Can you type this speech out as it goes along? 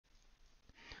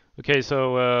Okay,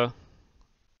 so okay,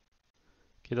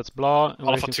 that's Blah. I'm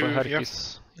Alpha waiting 2, for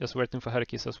Herkis. Yes, waiting for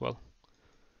Herkis as well.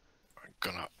 I'm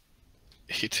gonna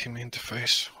hit him in the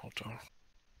face. Hold on.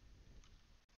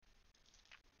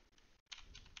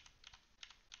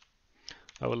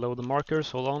 I will load the markers.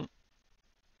 Hold on.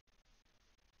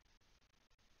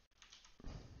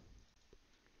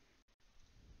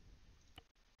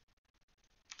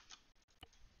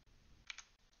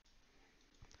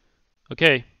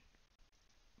 Okay.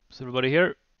 Is everybody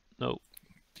here? No.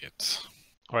 Yet.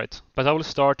 Alright, but I will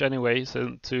start anyway,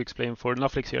 so to explain for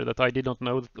Netflix here that I did not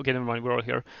know. Okay, never mind, we're all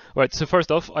here. Alright, so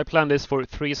first off, I planned this for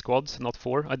 3 squads, not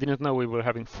 4. I didn't know we were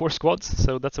having 4 squads,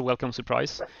 so that's a welcome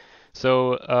surprise.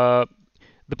 So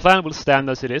the plan will stand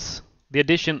as it is. The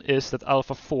addition is that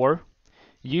Alpha 4,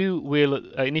 you will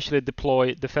initially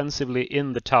deploy defensively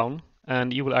in the town,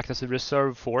 and you will act as a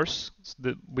reserve force,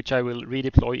 which I will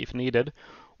redeploy if needed.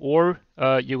 Or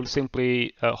you will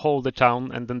simply hold the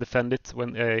town and then defend it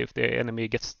when if the enemy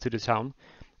gets to the town.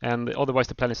 And otherwise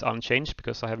the plan is unchanged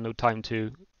because I have no time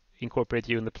to incorporate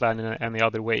you in the plan in any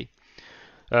other way.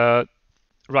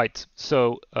 Right,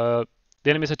 so the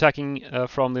enemy is attacking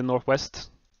from the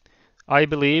northwest. I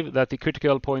believe that the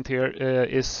critical point here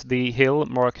is the hill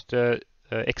marked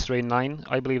X-ray 9.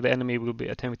 I believe the enemy will be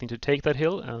attempting to take that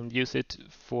hill and use it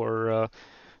for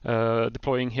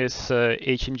deploying his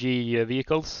HMG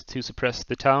vehicles to suppress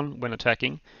the town when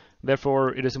attacking.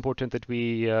 Therefore, it is important that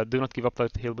we do not give up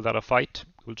that hill without a fight.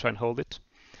 We'll try and hold it.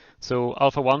 So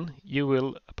Alpha 1, you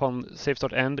will, upon safe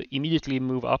start end, immediately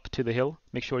move up to the hill.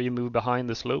 Make sure you move behind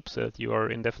the slope so that you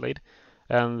are in defilade.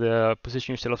 And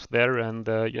position yourself there, and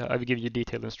I will give you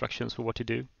detailed instructions for what to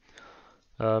do.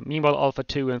 Meanwhile, Alpha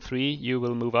 2 and 3, you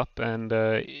will move up and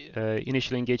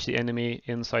initially engage the enemy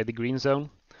inside the green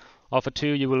zone. Alpha 2,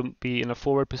 you will be in a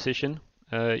forward position.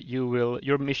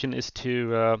 Your mission is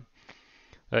to,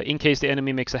 in case the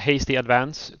enemy makes a hasty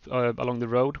advance along the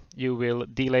road, you will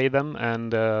delay them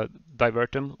and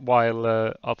divert them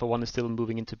while Alpha 1 is still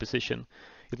moving into position.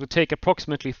 It will take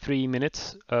approximately 3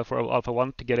 minutes for Alpha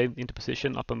 1 to get into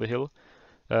position up on the hill,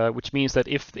 which means that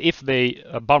if they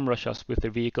bomb rush us with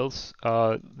their vehicles,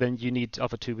 then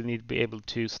Alpha 2 will need to be able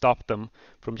to stop them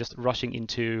from just rushing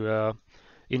into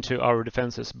our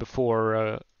defenses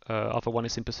before Alpha 1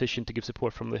 is in position to give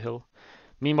support from the hill.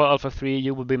 Meanwhile, Alpha 3,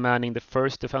 you will be manning the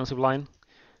first defensive line.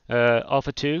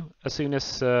 Alpha 2, as soon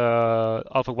as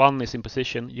Alpha 1 is in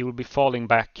position, you will be falling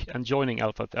back and joining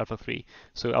Alpha 3.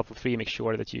 So Alpha 3 make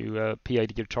sure that you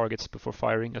PID your targets before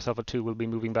firing, as Alpha 2 will be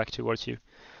moving back towards you.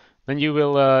 Then you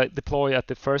will deploy at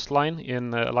the first line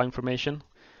in line formation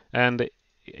and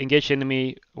engage the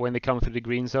enemy when they come through the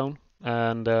green zone.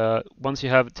 And once you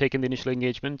have taken the initial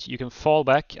engagement, you can fall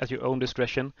back at your own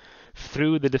discretion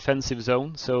through the defensive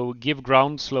zone. So give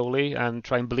ground slowly and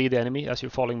try and bleed the enemy as you're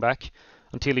falling back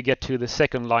until you get to the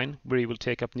second line where you will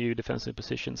take up new defensive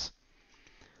positions.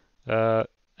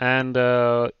 And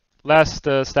last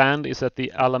stand is at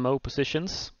the Alamo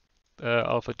positions.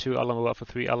 Alpha 2 Alamo, Alpha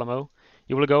 3 Alamo.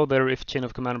 You will go there if chain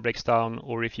of command breaks down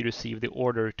or if you receive the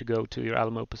order to go to your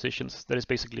Alamo positions. That is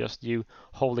basically just you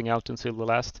holding out until the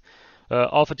last.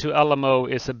 Alpha 2 Alamo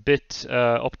is a bit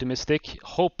optimistic.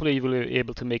 Hopefully you will be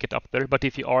able to make it up there, but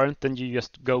if you aren't, then you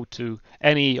just go to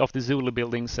any of the Zulu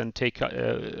buildings and take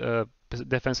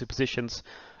defensive positions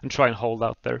and try and hold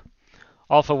out there.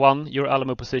 Alpha 1, your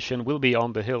Alamo position will be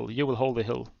on the hill. You will hold the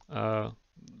hill.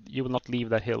 You will not leave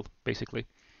that hill, basically.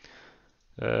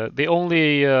 The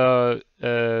only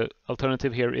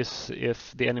alternative here is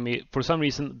if the enemy, for some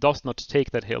reason, does not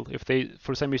take that hill. If they,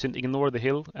 for some reason, ignore the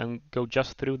hill and go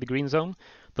just through the green zone,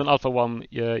 then Alpha 1,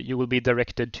 you will be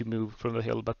directed to move from the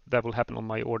hill, but that will happen on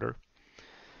my order.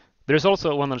 There's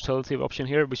also one alternative option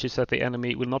here, which is that the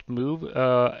enemy will not move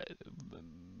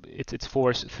its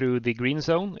force through the green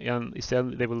zone, and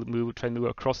instead they will try and move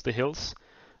across the hills,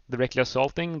 directly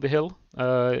assaulting the hill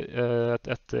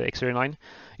at X-ray 9.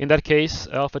 In that case,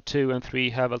 Alpha 2 and 3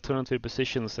 have alternative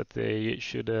positions that they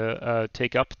should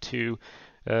take up to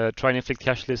try and inflict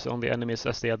casualties on the enemies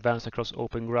as they advance across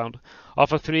open ground.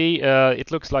 Alpha 3,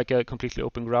 it looks like a completely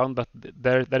open ground, but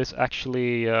there is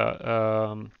actually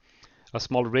a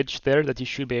small ridge there that you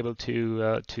should be able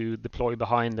to deploy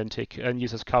behind and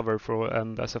use as cover for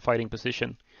and as a fighting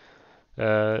position.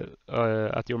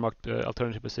 At your marked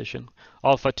alternative position.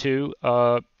 Alpha 2,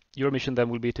 your mission then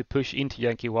will be to push into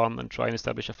Yankee 1 and try and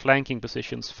establish a flanking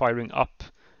positions firing up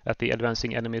at the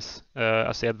advancing enemies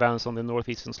as they advance on the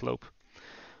northeastern slope.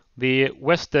 The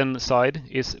western side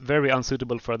is very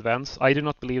unsuitable for advance. I do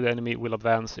not believe the enemy will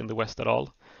advance in the west at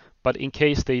all. But in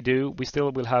case they do, we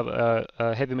still will have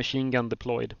a heavy machine gun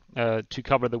deployed to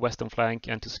cover the western flank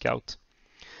and to scout.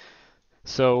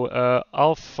 So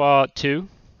Alpha 2,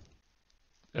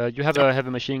 you have Yep. a heavy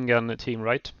machine gun team,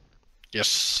 right?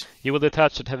 Yes. You will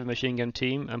detach that heavy machine gun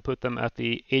team and put them at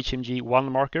the HMG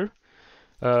 1 marker.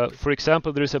 For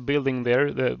example, there is a building there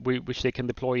which they can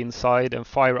deploy inside and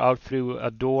fire out through a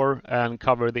door and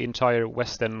cover the entire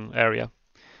western area.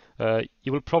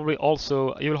 You will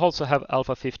also have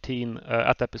Alpha 15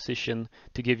 at that position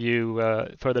to give you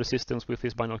further assistance with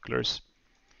these binoculars.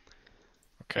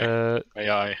 Okay. May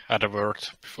I add a word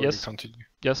before Yes. you continue?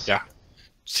 Yes. Yeah.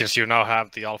 Since you now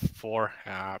have the Alpha 4,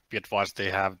 be advised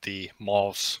they have the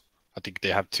MAVs. I think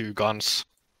they have 2 guns.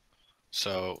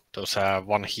 So those have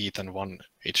 1 heat and 1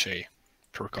 HA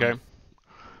per gun. Okay.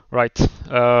 Right.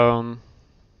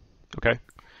 Okay.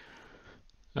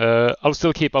 I'll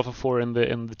still keep Alpha 4 in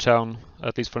the town,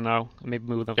 at least for now. Maybe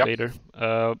move them later.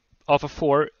 Alpha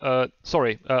 4,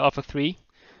 Alpha 3.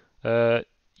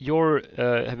 Your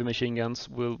heavy machine gun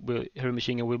will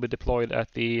be deployed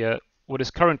at the what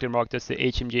is currently marked as the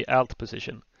HMG Alt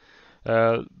position.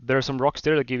 There are some rocks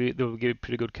there that will give you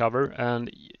pretty good cover, and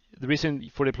the reason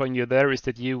for deploying you there is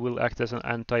that you will act as an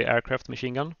anti-aircraft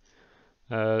machine gun,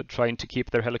 trying to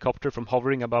keep their helicopter from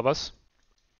hovering above us.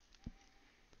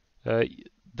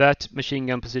 That machine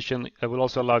gun position will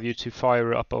also allow you to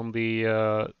fire up on the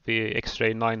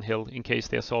X-ray 9 hill in case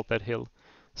they assault that hill.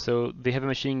 So the heavy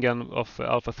machine gun of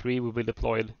Alpha 3 will be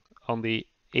deployed on the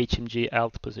HMG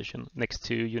Alt position next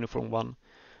to Uniform 1.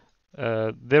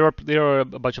 There are a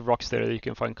bunch of rocks there that you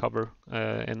can find cover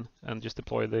in, and just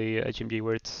deploy the HMG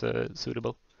where it's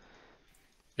suitable.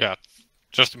 Yeah,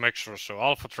 just to make sure. So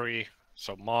Alpha 3,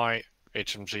 so my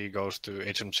HMG goes to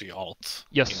HMG Alt.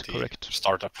 Yes, correct.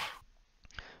 Startup.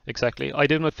 Exactly. I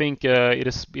do not think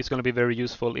it's going to be very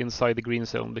useful inside the green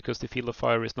zone because the field of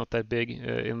fire is not that big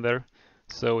in there.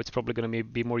 So it's probably going to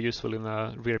be more useful in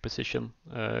a rear position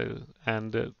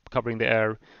and covering the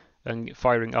air and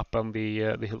firing up on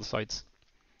the hillsides.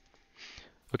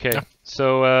 Okay, yeah.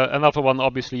 So and Alpha 1,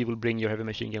 obviously you will bring your heavy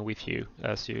machine gun with you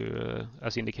as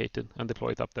indicated and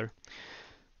deploy it up there.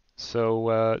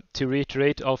 So to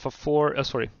reiterate, Alpha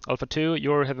 2,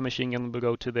 your heavy machine gun will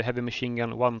go to the heavy machine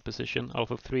gun 1 position.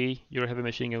 Alpha 3, your heavy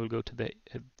machine gun will go to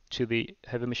the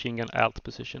heavy machine gun Alt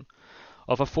position.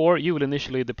 Alpha 4, you will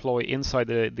initially deploy inside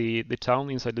the town,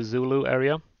 inside the Zulu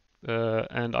area,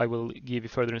 and I will give you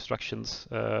further instructions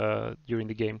during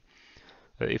the game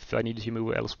if I need you to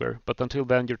move elsewhere. But until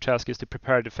then, your task is to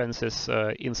prepare defenses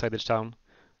inside the town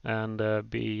and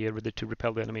be ready to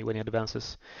repel the enemy when he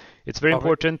advances. It's very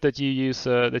important that you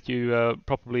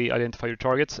properly identify your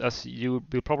targets, as you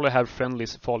will probably have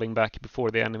friendlies falling back before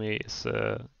the enemy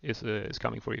is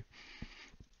coming for you.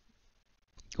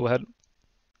 Go ahead.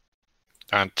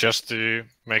 And just to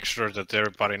make sure that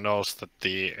everybody knows that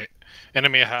the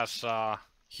enemy has a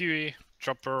Huey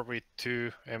chopper with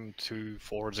 2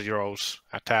 M240s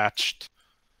attached.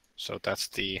 So that's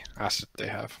the asset they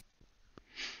have.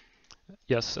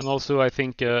 Yes, and also I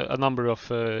think a number of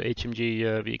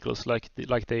HMG vehicles like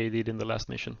they did in the last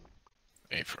mission.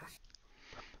 AFI.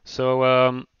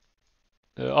 So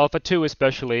Alpha 2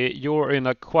 especially, you're in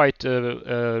a quite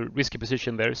risky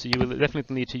position there, so you will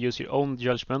definitely need to use your own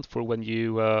judgment for when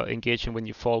you engage and when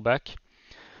you fall back.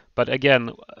 But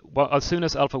again, as soon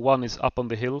as Alpha 1 is up on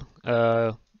the hill,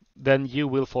 then you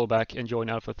will fall back and join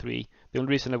Alpha 3. The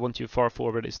only reason I want you far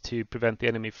forward is to prevent the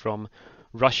enemy from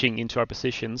rushing into our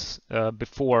positions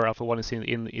before Alpha 1 is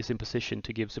in position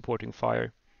to give supporting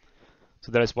fire.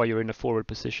 So that is why you're in a forward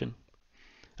position.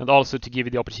 And also to give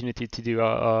you the opportunity to do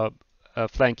a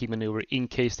flanking maneuver in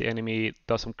case the enemy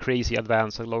does some crazy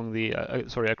advance along the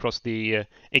across the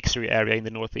X-ray area in the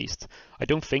northeast. I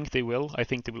don't think they will. I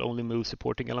think they will only move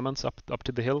supporting elements up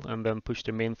to the hill and then push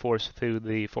their main force through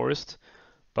the forest.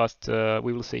 But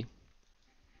we will see.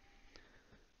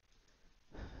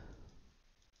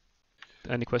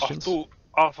 Any questions?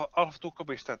 Alpha 2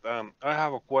 copies that. I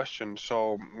have a question.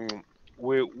 So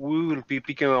we will be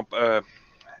picking up a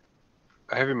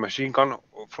heavy machine gun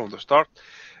from the start.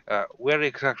 Where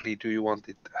exactly do you want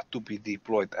it to be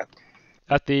deployed at?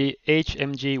 At the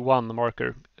HMG1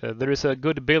 marker. There is a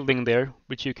good building there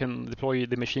which you can deploy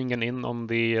the machine gun in on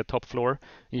the top floor.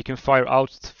 You can fire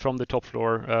out from the top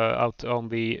floor out on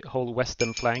the whole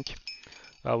western flank.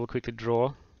 I will quickly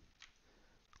draw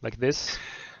like this.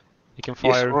 You can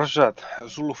fire. Yes, roger that.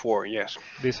 Zulu 4, yes.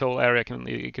 This whole area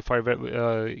you can fire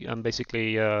and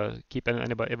basically keep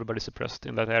everybody suppressed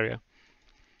in that area.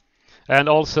 And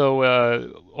also,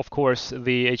 of course,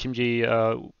 the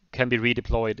HMG can be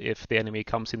redeployed if the enemy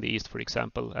comes in the east, for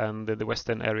example, and the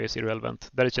western area is irrelevant.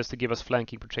 That is just to give us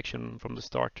flanking protection from the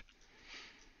start.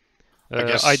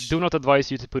 I do not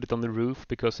advise you to put it on the roof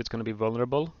because it's going to be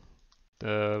vulnerable.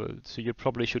 So you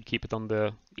probably should keep it on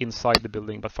the inside the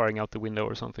building, but firing out the window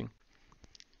or something.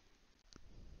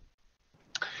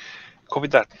 Copy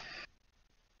that.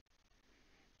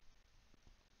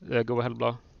 Go ahead,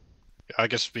 Blah. I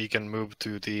guess we can move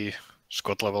to the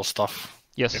squad level stuff.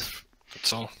 Yes. If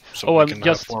that's all. So Oh, we and can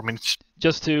just- have 4 minutes.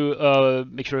 Just to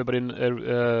make sure everybody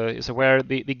is aware,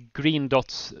 the green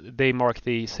dots, they mark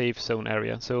the safe zone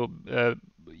area. So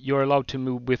you're allowed to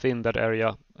move within that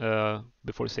area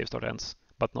before safe start ends,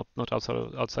 but not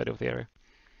outside of the area.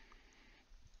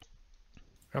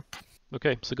 Yep.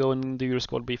 Okay, so go and do your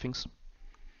squad briefings.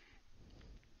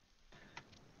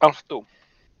 Alpha 2.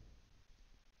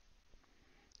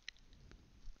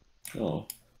 Ja.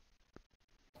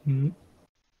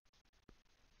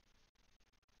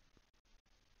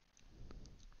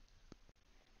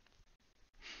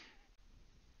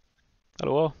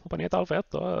 Hallå, hoppa ner till Alfa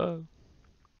 1 då.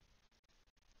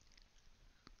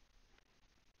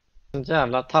 En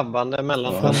jävla tabbande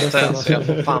mellan Ja, posten så jag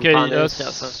får fan Okej, panik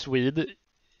alltså. Swede.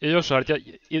 Jag gör så här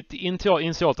att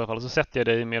initialt i alla fall så sätter jag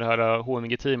dig med det här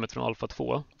HMG-teamet från Alfa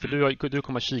 2. För du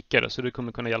kommer ha kikare, så du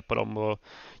kommer kunna hjälpa dem. Och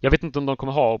jag vet inte om de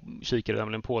kommer ha kikare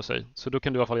nämligen på sig. Så då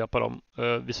kan du i alla fall hjälpa dem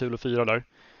vid Silo 4 där.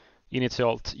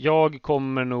 Initialt. Jag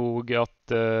kommer nog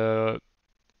att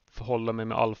förhålla mig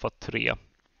med Alfa 3.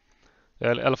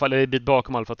 Eller i alla fall en bit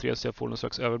bakom Alfa 3 så jag får någon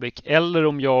slags överblick. Eller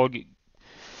om jag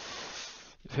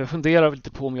funderar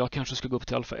lite på om jag kanske ska gå upp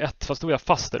till Alfa 1. Fast då är jag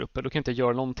fast där uppe. Då kan jag inte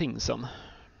göra någonting sen.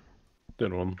 Det är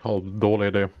nog en halvdålig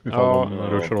idé ifall Ja. de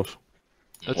rushar oss.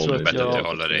 Jag Håller tror dig att Bättre att du jag...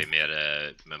 håller dig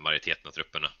med majoriteten av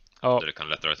trupperna. Ja, Där du kan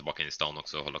lättare tillbaka in i stan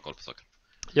också och hålla koll på saker.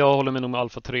 jag håller mig nog med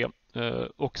Alfa 3.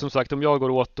 Och som sagt, om jag går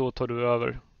åt då tar du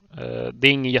över. Det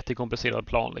är ingen jättekomplicerad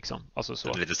plan liksom. Alltså så.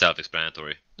 Det är lite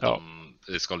self-explanatory. Ja.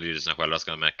 Skållstyrelserna själva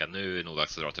ska märka nu är nog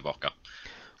dags att dra tillbaka.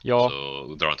 Ja,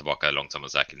 Så drar de tillbaka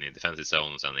långsamt säkert in i defensive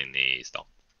zone och sen in i stan.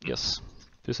 yes.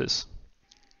 Precis.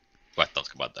 Och ettan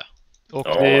ska bara dö. Och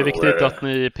Ja, det är då viktigt är det. att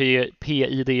ni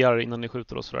PID:ar innan ni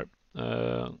skjuter och sådär.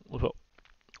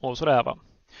 Och sådär va.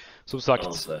 Som sagt.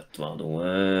 Alltså, va? Då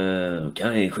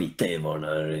kan jag skita i vad den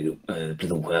här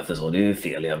plutonchefen sa. Det är ju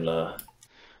fel jävla...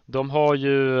 De har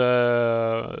ju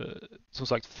som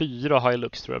sagt 4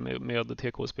 Hilux tror jag med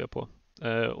TKSP på.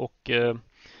 Och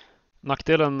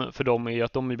nackdelen för dem är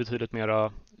att de är betydligt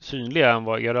mer synliga än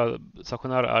vad era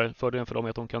stationära är. Fördelen för dem är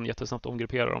att de kan jättesnabbt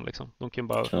omgruppera dem liksom. De kan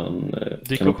bara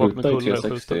dyka Kan upp man bak med skjuta i kulor och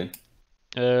 360?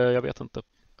 skjuta. Jag vet inte.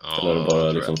 Ja, Eller är det bara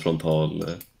tror liksom frontal?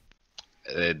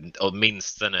 jag.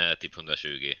 Åtminstone typ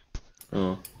 120.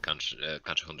 Ja. Kanske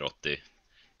 180.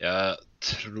 Jag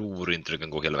tror inte det kan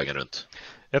gå hela vägen runt.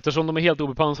 Eftersom de är helt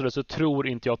obepansrade så tror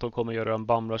inte jag att de kommer göra en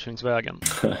bumrushningsvägen.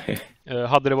 Nej.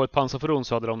 Hade det varit pansarfordon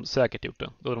så hade de säkert gjort det.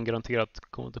 Då hade de garanterat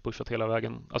kommit inte pushat hela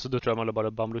vägen. Alltså då tror jag man hade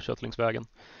bara bumrushat längs vägen.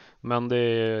 Men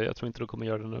jag tror inte de kommer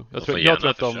göra det nu. Jag tror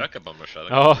att de försöka bombrusha. Det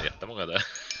kan jättemånga där.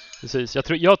 Precis. Jag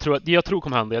tror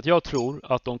kommer hända att jag tror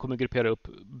att de kommer gruppera upp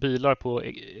bilar på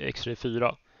X-ray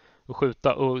 4 och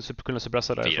skjuta och kunna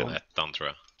suppressa därifrån. 4 ettan tror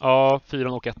jag. Ja,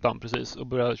 4 och 1 precis. Och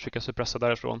börja försöka suppressa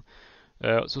därifrån.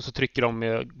 Så trycker de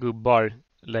med gubbar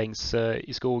längs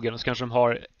i skogen. Och så kanske de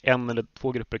har 1 eller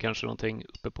 2 grupper kanske någonting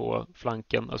uppe på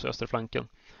flanken, alltså österflanken.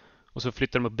 Och så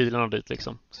flyttar de upp bilarna dit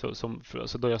liksom.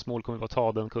 Så deras mål kommer att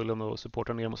ta den kullen och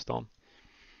supporta ner mot stan.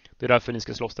 Det är därför ni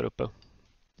ska slåss där uppe.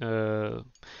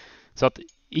 Så att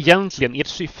egentligen ert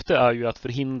syfte är ju att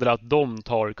förhindra att de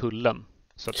tar kullen,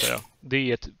 så att säga. Det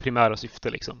är ett primära syfte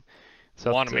liksom.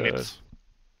 Så 1 minute.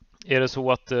 Är det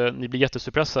så att ni blir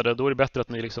jättesuppressade, då är det bättre att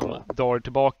ni liksom drar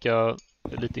tillbaka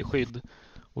lite i skydd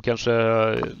och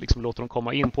kanske liksom låter dem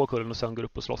komma in på kullen och sen går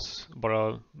upp och slåss.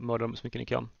 Bara mörda dem så mycket ni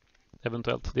kan.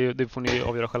 Eventuellt. Det får ni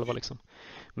avgöra själva liksom.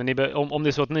 Men om det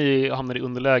är så att ni hamnar i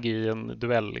underläge i en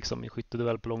duell, liksom, i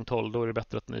skytteduell på långt håll, då är det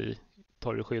bättre att ni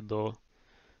tar er skydd och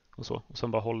så. Och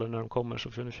sen bara håller när de kommer,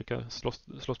 så får ni försöka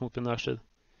slåss mot en närstrid.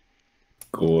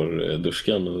 Går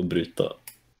duschkan att bryta?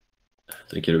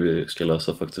 Tänker du vi ska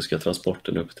lösa faktiska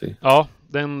transporten upp till? Ja,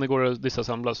 den går att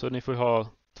disassemla, så ni får ha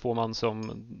 2 man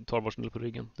som tar varsin på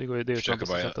ryggen. Det är det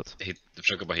snabbaste sättet.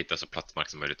 Försöker bara hitta så platt mark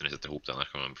som möjligt när ni sätter ihop den,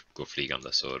 annars kommer man gå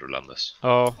flygandes och rullandes.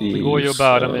 Ja, det går ju att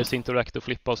bära med Sinteract och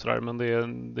flippa och sådär,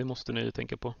 men det måste ni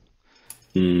tänka på.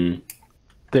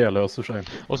 Det löser sig.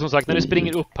 Och som sagt, när ni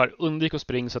springer upp här, undvik att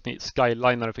springa så att ni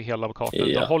skylinar för hela kartan.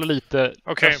 Ja. Håll lite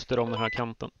Okej. öster om den här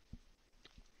kanten.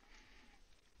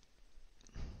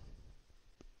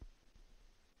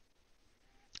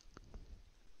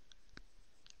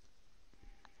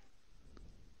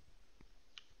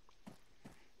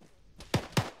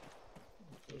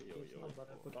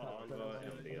 Fan vad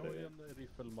hände Jag är det? en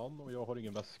riffelman och jag har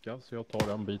ingen väska så jag tar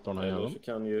den biten här Eller jäveln. så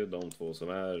kan ju de två som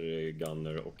är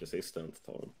Gunner och Assistant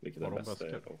ta dem. Vilket är Har de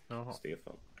Wester väskor? och Jaha.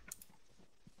 Stefan.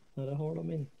 Nej, det har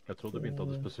de inte. Jag trodde vi inte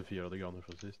hade specifierade Gunners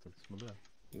Assistants, men det...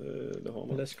 Det har man.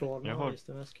 Eller Skalman Jag har har- visst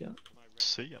en väska.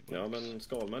 Ja men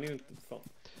Skalman är ju inte fan.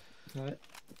 Nej,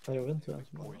 jag vet inte vem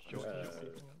som har.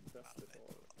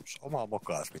 Omaa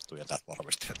mokaas vittu ja täältä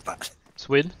varmistimet päälle.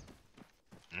 Swede.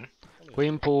 Gå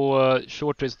in på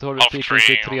short range så tar vi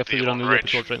frequency 349 på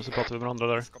short range så pratar vi med varandra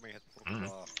där. Komiehet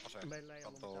purkaa aseen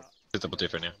kantoo. Titta på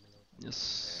Tiffany.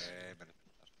 Yes. Ei mennyt.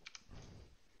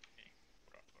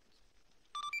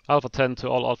 Alpha 10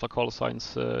 to all alpha call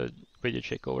signs, radio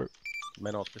check over.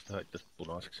 Menot pistä heittäisi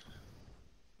punaiseksi.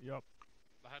 Ja.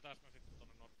 Lähetäänkö me sitten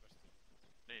tonne Nordwestiin?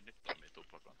 Niin, nyt toimii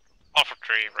tuplakaan. Alpha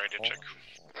 3, radio check.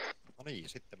 No niin,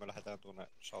 sitten me lähdetään tuonne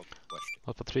Southwestiin.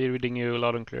 Alpha 3 reading you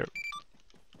loud and clear.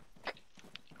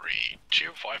 Read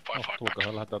 2555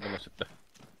 Tulkohan lähdetään tuonne sitten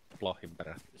Plahin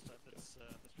perään.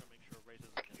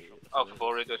 Alpha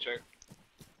 4 radio check.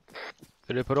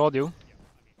 Är du på radio?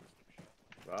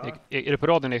 Va? Är du på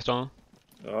radion extra?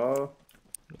 Ja.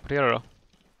 Rapportera då.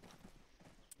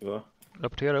 Va?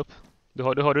 Rapportera upp. Du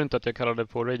hörde inte att jag kallade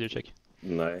på radio check?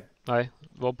 Nej. Nej,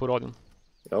 var på radion.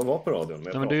 Jag var på radion men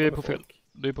jag Nej, men du är pratade på med fel. folk.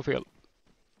 Du är på fel.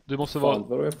 Du måste Fan, vara...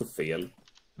 vadå är jag på fel?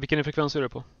 Vilken frekvens är du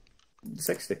på?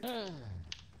 60.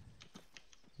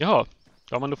 Jaha.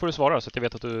 Ja, men då får du svara så att jag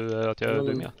vet att du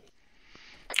är med.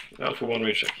 Jag får one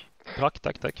recheck.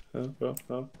 Tack. Ja, bra.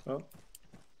 Ja.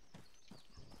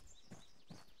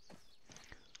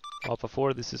 Alpha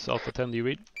 4, this is Alpha 10, do you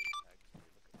read?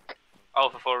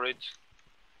 Alpha 4 reach.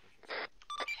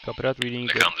 Copy that, reading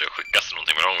Det good. kan du skickas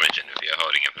någonting med long range nu för jag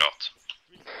hör ingen prat.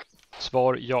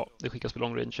 Svar ja, det skickas på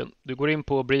long rangen. Du går in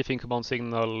på briefing command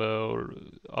signal och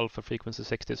alpha frequency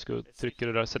 60 så trycker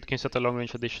du där. Du kan ju sätta long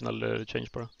range additional change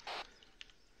bara.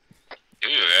 Jo,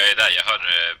 jag är där. Jag hör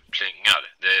plingar.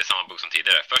 Det är samma bok som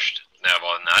tidigare. Först när jag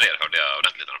var nära er hörde jag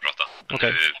ordentligt när de pratade.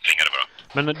 Okej. Nu plingar det bara.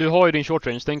 Men du har ju din short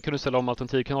range, den kan du ställa om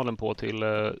alternativkanalen på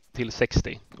till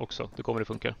 60 också. Det kommer det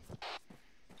funka.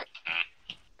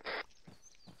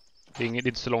 Det är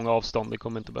inte så långa avstånd, det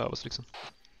kommer inte behövas liksom.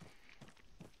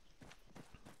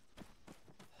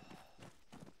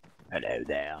 Hello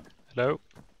there. Hello.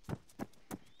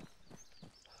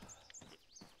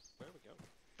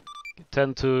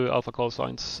 10 to alpha call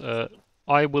signs.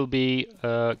 I will be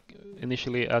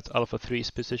initially at alpha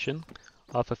 3's position.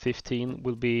 Alpha 15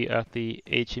 will be at the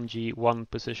HMG 1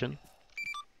 position.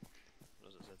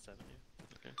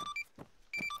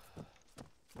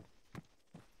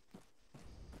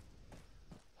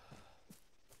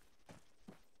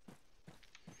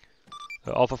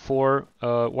 Alpha 4,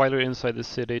 while you're inside the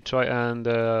city, try and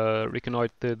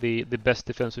reconnoiter the best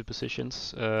defensive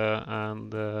positions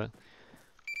and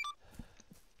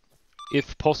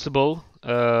if possible,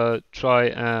 try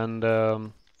and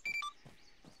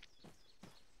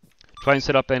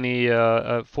set up any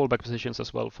fallback positions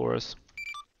as well for us.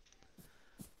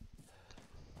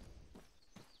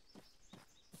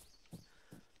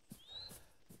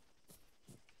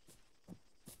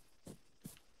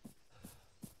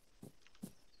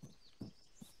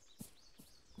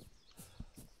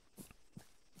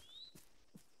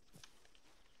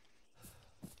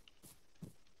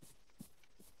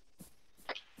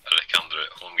 Alexander,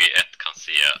 HMG1 kan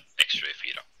se X-ray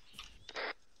 4.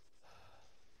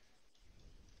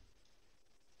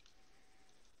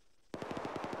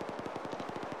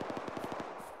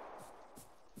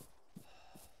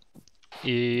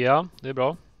 Ja, det är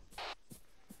bra.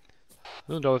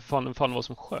 Jag undrar fan vad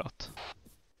som sköt.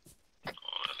 Ja,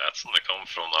 det lät som det kom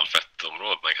från Alpha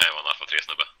 1-området, men det kan ju vara en Alpha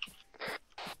 3-snubbe.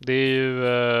 Det är ju,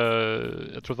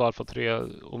 jag tror det var Alpha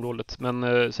 3-området. Men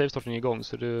save starten är igång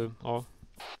så det, ja.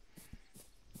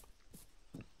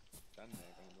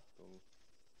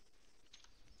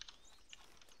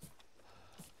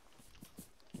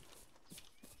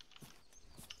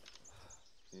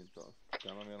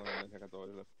 Tämä mieluummin sekä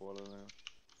toiselle puolelle. Ja...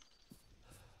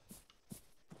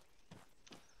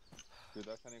 Kyllä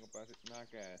tässä niinku pääsit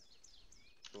näkee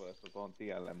tuosta tuon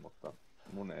tielle, mutta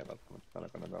mun ei välttämättä tällä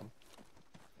kannata.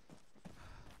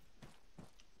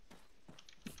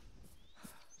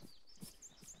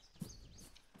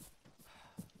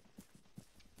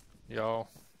 Yo,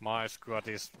 my squad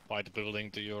is by the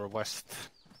building to your west.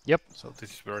 Yep. So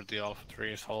this is where the Alpha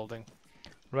 3 is holding.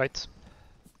 Right.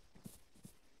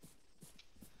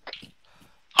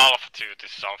 Alpha 2,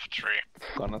 this is Alpha 3.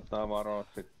 Kannattaa varoa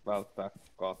sit välttää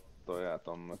kattoja ja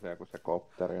tommosia, kun se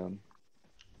kopteri on.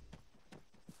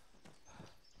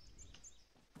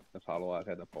 Jos haluaa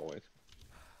sieltä pois.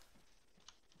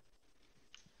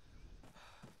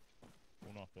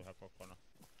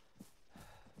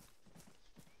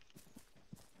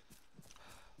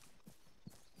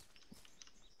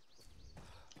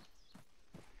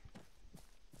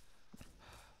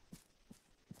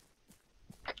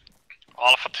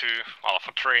 Alpha 2,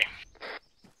 Alpha 3.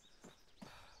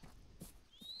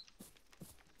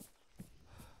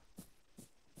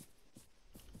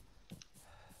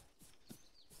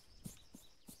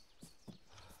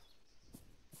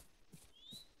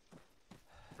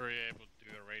 Were you able to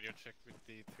do a radio check with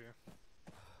D2?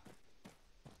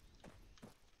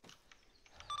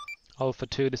 Alpha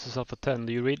 2, this is Alpha 10,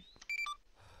 do you read?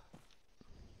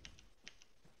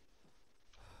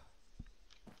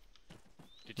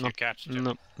 Did you catch them?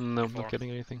 No, before? not getting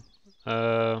anything.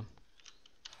 I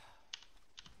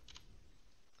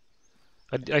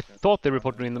thought they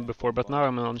reported in them before, but now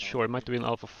I'm unsure. It might have been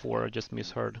Alpha 4, I just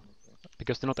misheard.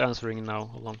 Because they're not answering now.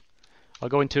 Hold on. I'll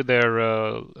go into their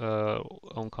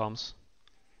own comms.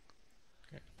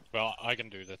 Okay. Well, I can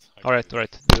do that. Alright, do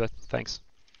that. Thanks.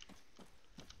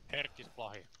 Herkkis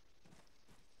Plahi.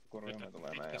 Korjana Nyt tulee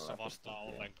en meidän tässä läpi. vastaa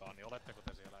ollenkaan, niin oletteko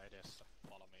te siellä edessä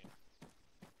valmiina?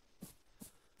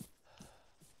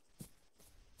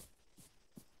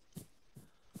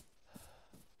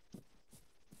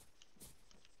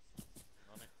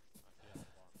 Noniin, mä tiedän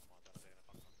vaan, mä oon täällä teidän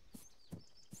takana.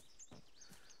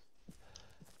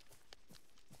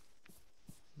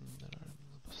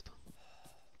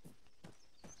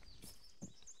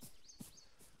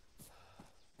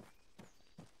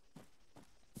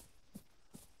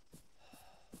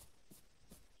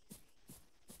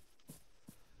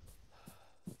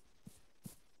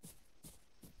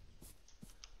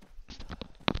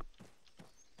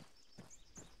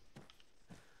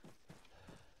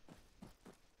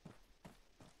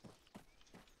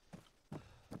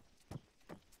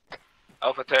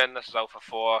 Alpha 10, this is Alpha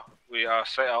 4. We are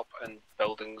set up in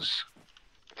buildings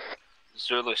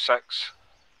Zulu 6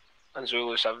 and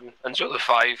Zulu 7 and Zulu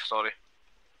 5, sorry.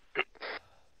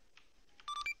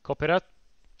 Copy that.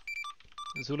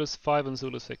 Zulu 5 and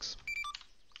Zulu 6.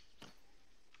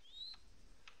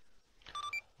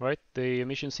 Right, the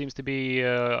mission seems to be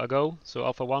a go, so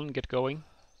Alpha 1, get going.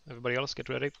 Everybody else, get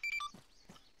ready.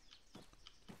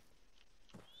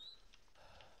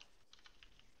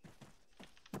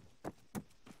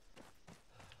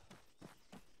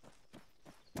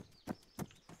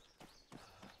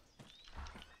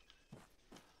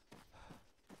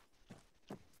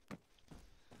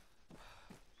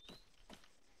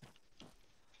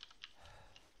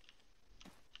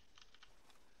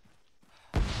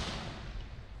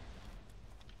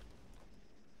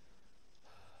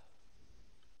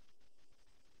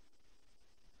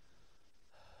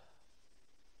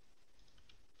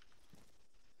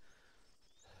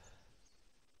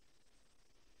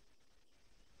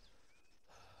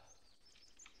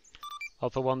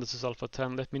 Alpha 1, this is Alpha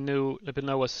 10. Let me know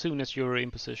as soon as you're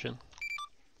in position.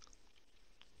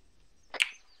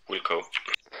 Will go.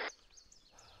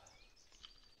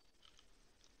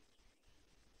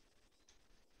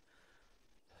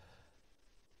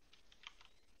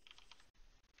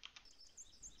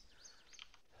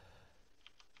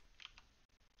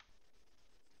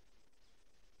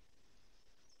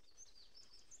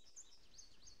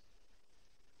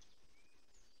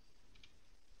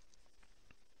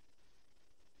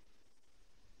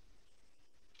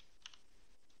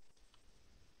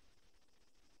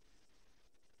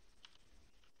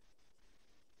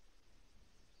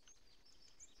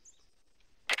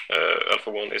 Alpha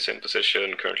 1 is in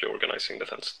position, currently organizing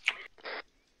defense.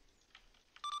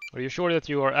 Are you sure that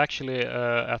you are actually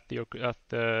at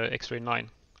the X-ray 9?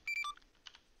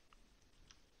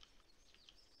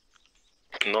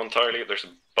 Not entirely, there's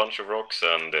a bunch of rocks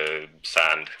and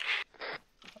sand.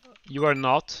 You are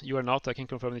not, I can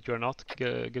confirm that you are not.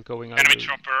 Get going. Enemy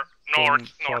chopper,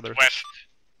 northwest.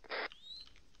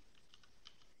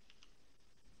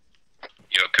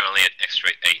 You're currently at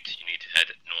X-ray 8, you need to head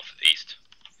northeast.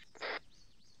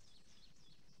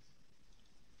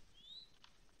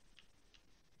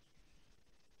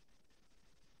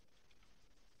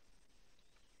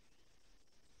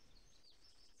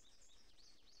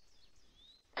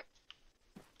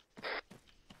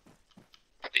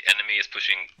 The enemy is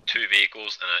pushing 2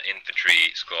 vehicles and an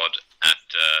infantry squad at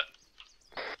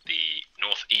the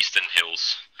northeastern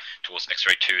hills towards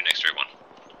X-ray 2 and X-ray 1.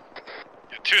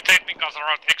 2 technicals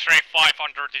around X-ray 5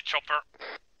 under the chopper.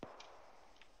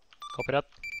 Copy that.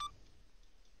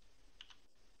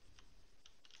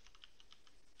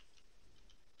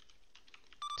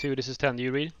 Two, this is 10, do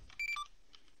you read?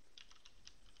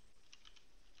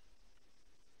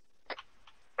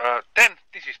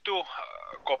 This is 2,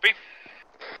 copy.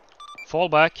 Fall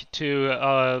back to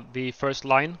the first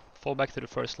line. Fall back to the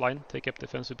first line. Take up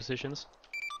defensive positions.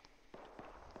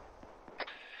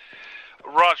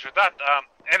 Roger that.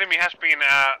 Enemy has been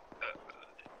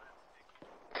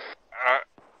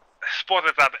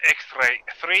spotted at X-ray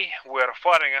 3. We're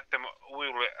firing at them. We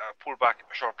will pull back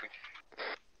shortly.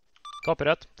 Copy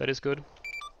that. That is good.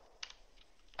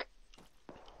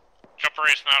 Chopper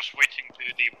is now switching to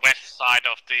the west side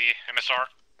of the MSR.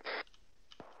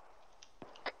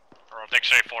 Or of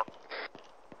X-ray 4.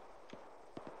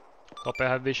 Copy, I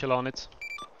have visual on it.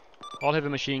 All heavy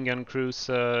machine gun crews,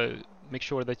 make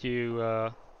sure that you...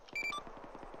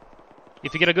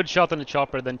 if you get a good shot on the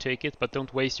chopper, then take it, but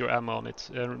don't waste your ammo on it.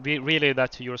 Relay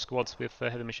that to your squads with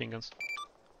heavy machine guns.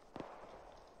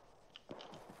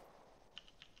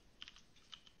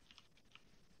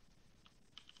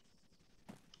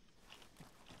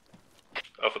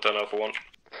 Alpha 10, Alpha 1.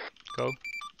 Go.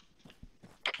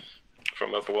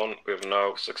 From Alpha 1, we have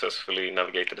now successfully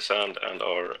navigated the sand and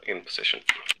are in position.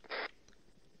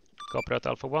 Copy that,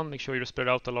 Alpha 1. Make sure you're spread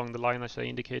out along the line as I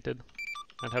indicated.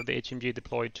 And have the HMG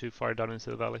deployed to fire down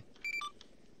into the valley.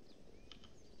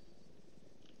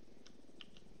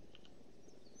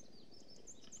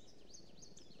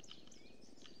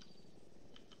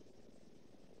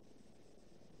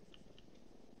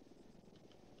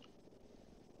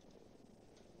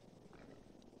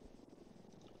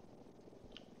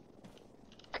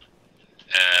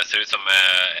 Ser ut som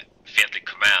fientlig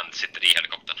command sitter i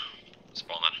helikoptern.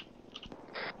 Spanar.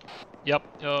 Ja,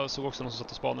 jag såg också någon som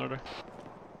satt och spanade där.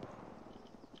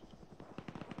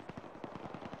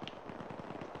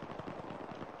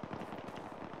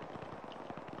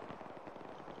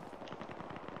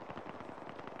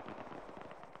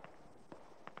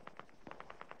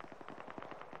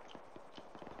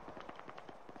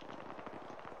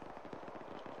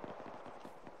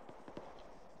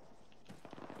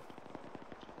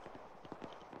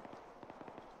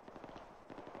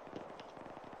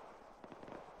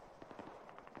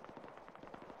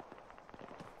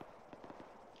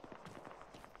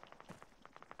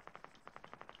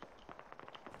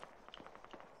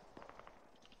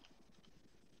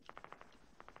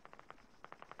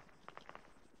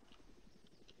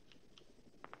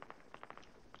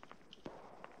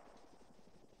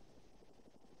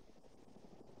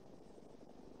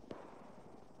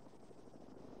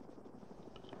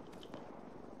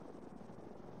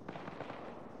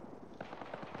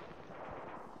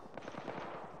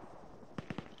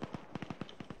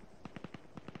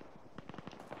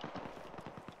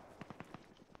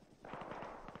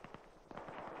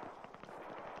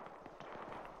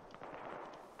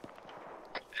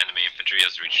 Enemy infantry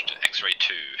has reached X-ray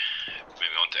 2.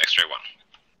 Moving on to X-ray 1.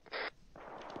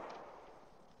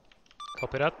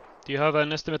 Copy that. Do you have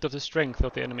an estimate of the strength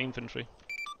of the enemy infantry?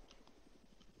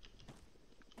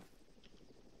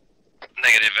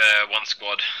 Negative, one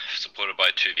squad, supported by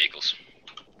 2 vehicles.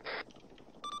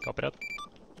 Copy that.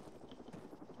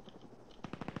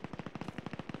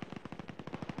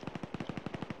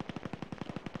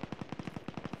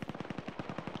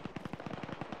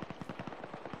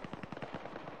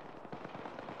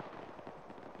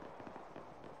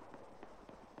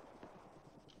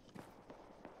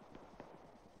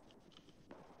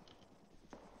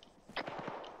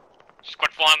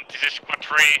 Squad 1, this is Squad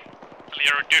 3.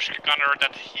 Clear Dusk gunner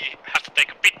that he has to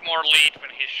take a bit more lead when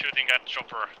he's shooting at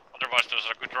chopper. Otherwise those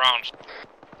are good rounds.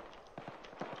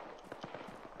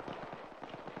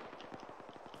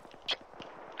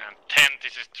 And 10,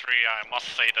 this is 3. I must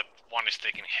say that 1 is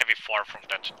taking heavy fire from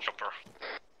that chopper.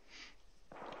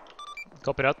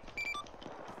 Copy that.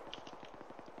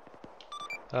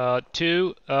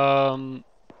 2,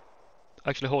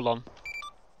 actually hold on.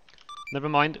 Never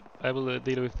mind, I will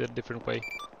deal with it a different way.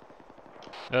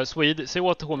 Swede, säg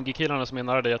åt HMG-killarna som är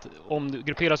nära dig att om du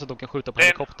grupperar så att de kan skjuta på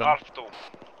helikoptern.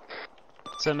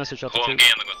 Send message out to 2. HMG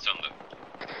har gått sönder.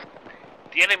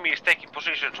 The enemy is taking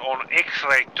positions on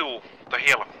X-ray 2, the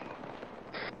hill.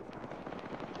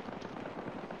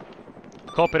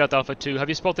 Copy that, Alpha 2. Have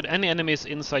you spotted any enemies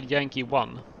inside Yankee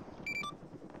 1?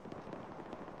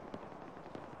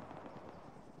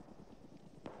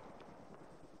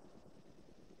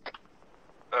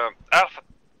 Alpha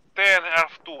 10,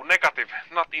 Alpha 2, negative.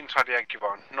 Not inside Yankee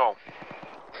 1, no.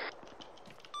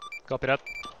 Copy that.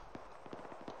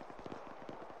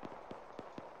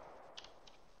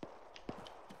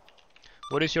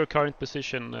 What is your current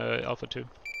position, Alpha 2?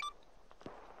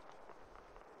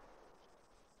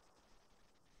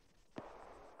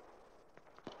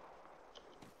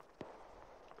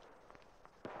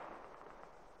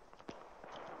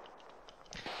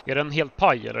 Är den helt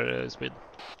paj eller speed?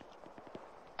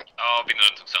 Ja,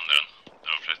 vinnaren tog sönder den.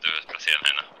 När de försökte placera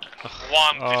den här.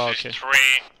 1, this is 3.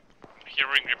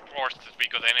 Hearing reports that we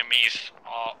got enemies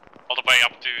all the way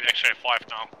up to X-ray 5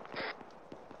 now.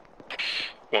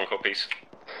 1 copies.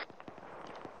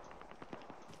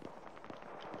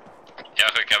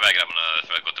 jag väg grabbarna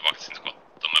för att gå tillbaka till sin skott.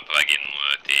 De är på väg in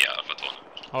till Alfa 2.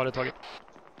 Ja, det är taget.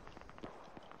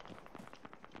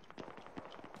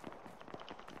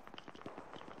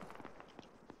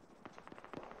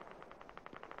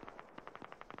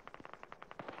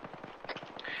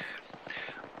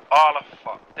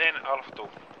 Alpha, then Alpha 2.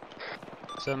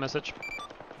 Send message.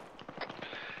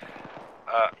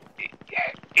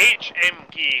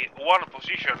 HMG 1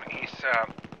 position is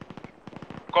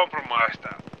compromised.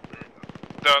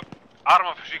 The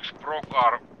Arma 6 broke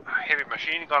our heavy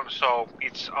machine gun, so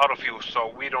it's out of use,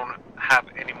 so we don't have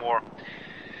any more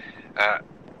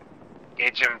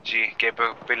HMG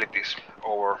capabilities.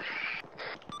 Over.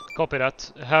 Copy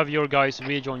that. Have your guys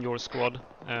rejoin your squad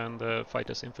and fight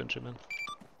as infantrymen.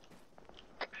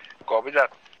 Copy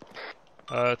that.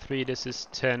 3, this is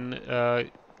 10.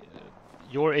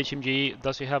 Your HMG,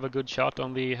 does he have a good shot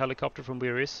on the helicopter from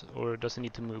where he is, or does he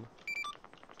need to move?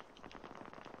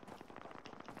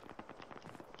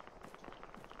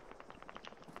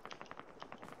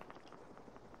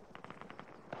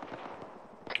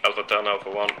 Alpha 10, Alpha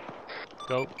 1.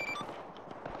 Go.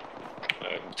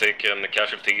 Taken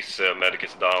casualties, medic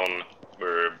is down.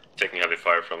 We're taking heavy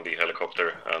fire from the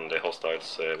helicopter and the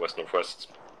hostiles west-northwest.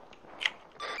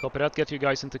 Copy that, get you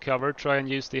guys into cover. Try and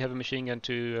use the heavy machine gun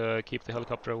to keep the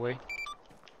helicopter away.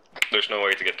 There's no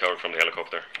way to get cover from the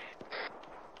helicopter.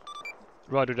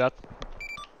 Roger that.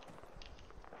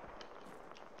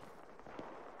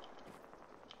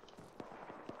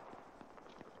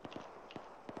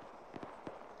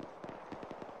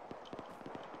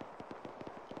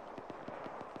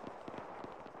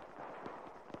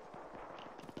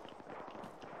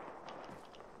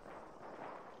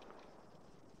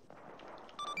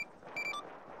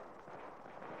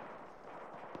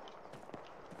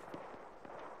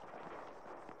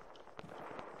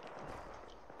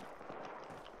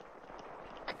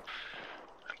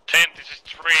 This is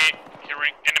 3,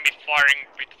 hearing enemy firing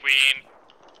between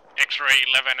X-ray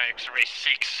 11 and X-ray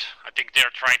 6. I think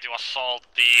they're trying to assault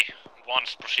the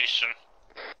 1's position.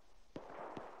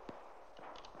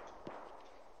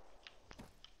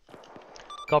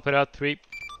 Copy that, 3.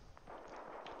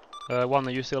 1,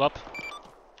 are you still up?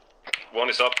 1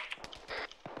 is up.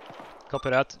 Copy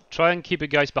that. Try and keep you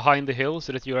guys behind the hill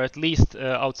so that you are at least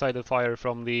outside the fire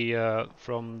from the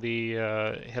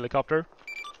helicopter.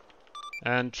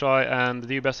 And try and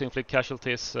do your best to inflict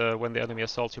casualties when the enemy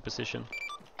assaults your position.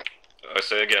 I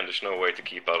say again, there's no way to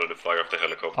keep out of the fire of the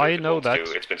helicopter. I know that.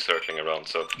 It's been circling around,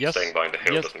 so yes. Staying behind the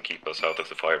hill yes. doesn't keep us out of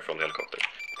the fire from the helicopter.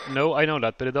 No, I know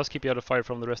that, but it does keep you out of fire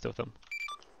from the rest of them.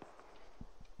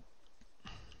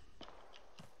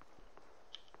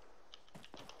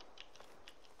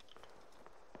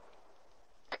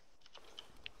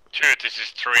 This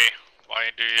is 3. Why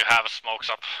do you have smokes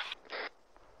up?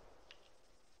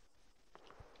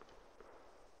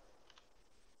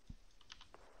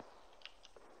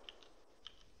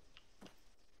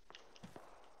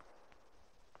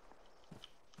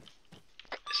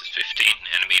 This is 15.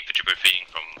 Enemy infantry briefing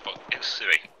from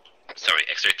X-ray. Sorry,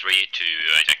 X-ray 3 to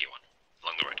Yankee 1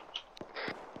 along the road.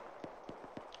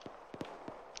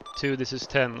 2, this is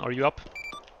 10. Are you up?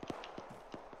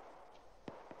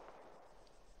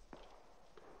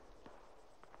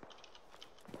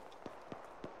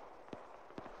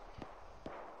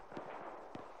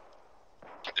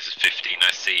 This is 15.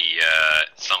 I see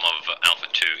some of Alpha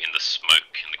 2 in the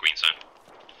smoke in the green zone.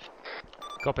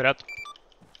 Copy that.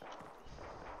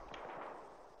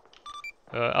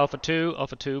 Alpha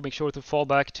 2, make sure to fall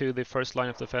back to the first line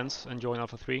of defense and join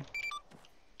Alpha 3.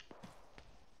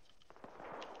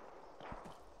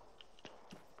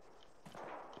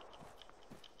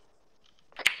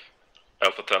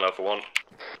 Alpha 10, Alpha 1.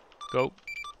 Go.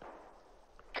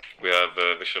 We have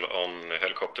visual on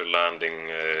helicopter landing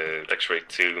X-ray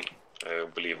 2.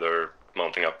 Believe they're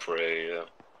mounting up for a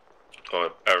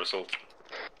air assault.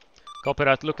 Copy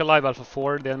that. Look alive, Alpha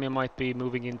 4. The enemy might be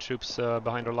moving in troops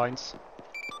behind our lines.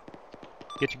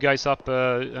 Get you guys up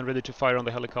and ready to fire on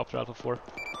the helicopter, Alpha 4.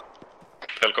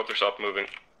 Helicopter's up, moving.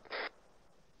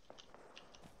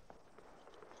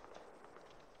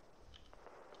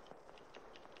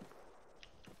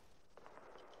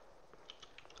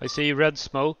 I see red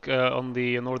smoke on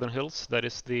the northern hills. That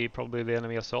is probably the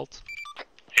enemy assault.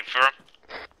 Infirm.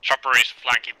 Chopper is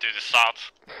flanking to the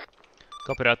south.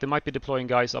 Copy that. They might be deploying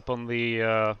guys up on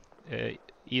the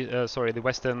the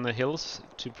western hills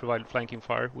to provide flanking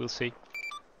fire. We'll see.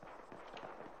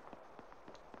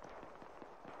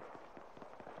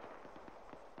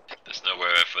 There's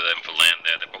nowhere for them to land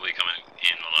there. They're probably coming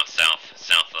in on our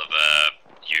south of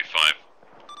U5,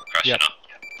 crashing up.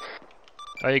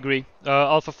 I agree.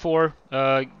 Alpha 4,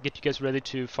 get you guys ready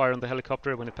to fire on the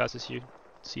helicopter when it passes you.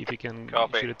 See if you can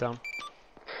shoot it down.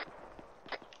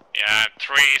 Yeah,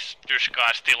 3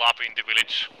 Dushka is still up in the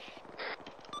village.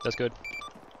 That's good.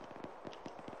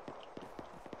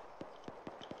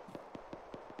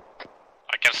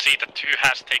 I can see that 2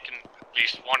 has taken at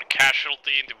least 1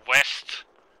 casualty in the west.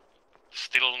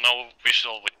 Still no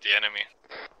visual with the enemy.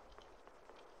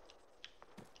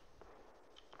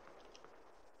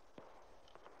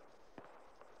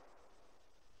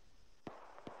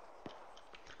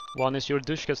 One, is your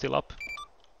Dushka still up?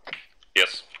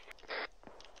 Yes.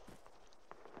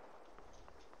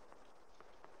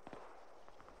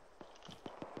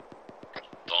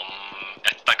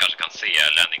 Ettan kanske kan se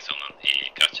landningszonen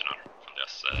i kratcherna från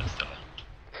deras ställe.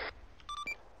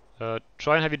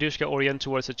 Try and have your Dushka orient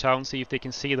towards the town, see if they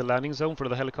can see the landing zone for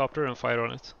the helicopter and fire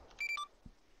on it.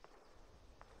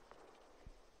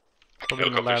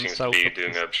 Helicopter seems to be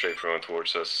doing a straight run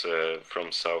towards us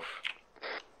from south.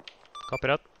 Copy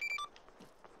that.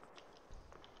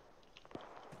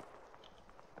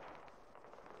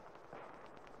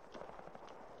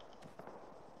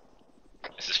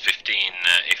 This is 15.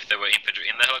 If there were infantry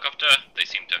in the helicopter, they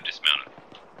seem to have dismounted.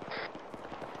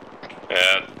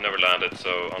 Never landed,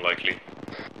 so unlikely.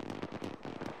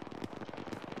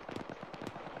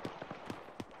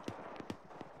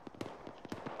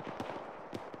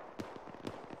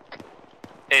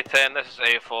 A10, this is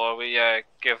A4. We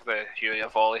give the Huey a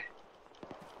volley.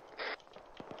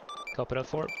 Copy that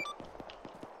 4.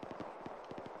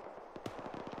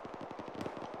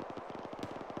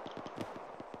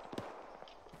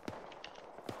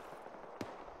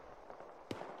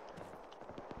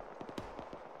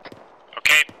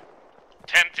 Okay,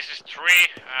 10, this is 3.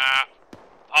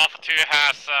 Alpha 2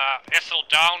 has SL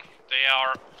down. They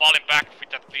are falling back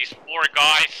with at least 4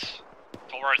 guys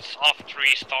towards Alpha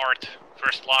 3 start,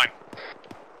 first line.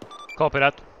 Copy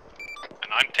that.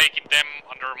 And I'm taking them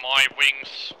under my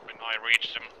wings when I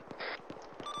reach them.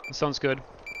 Sounds good.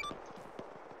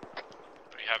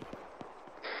 We have...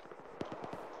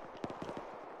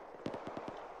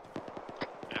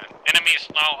 enemy is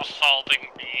now assaulting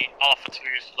the Alpha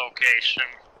 2's location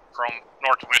from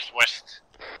northwest-west.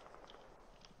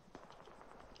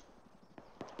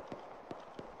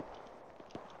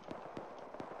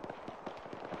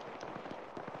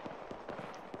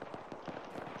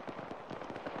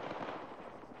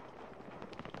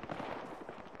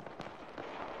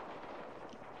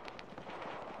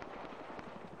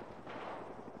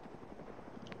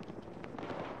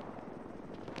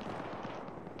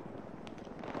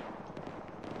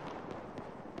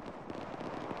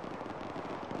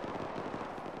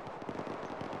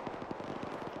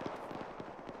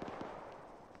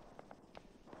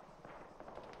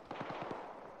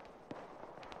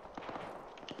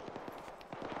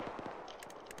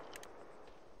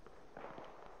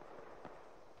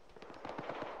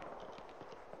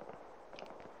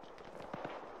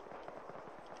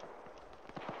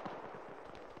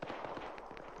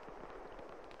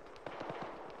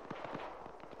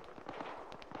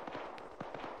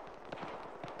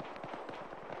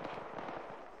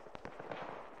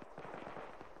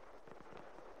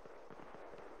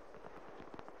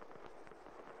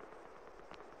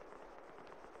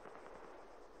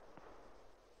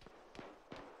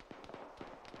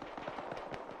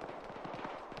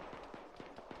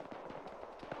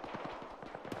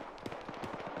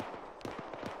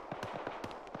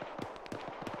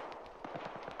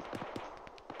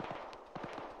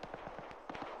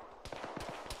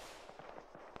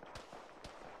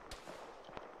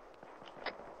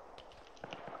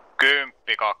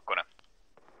 Kymppi kakkonen.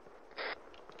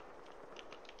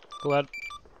 Go ahead.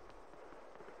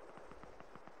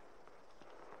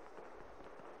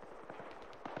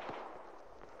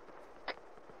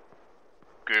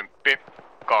 Kymppi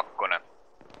kakkonen.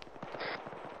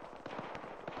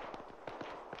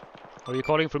 Are you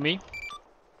calling for me?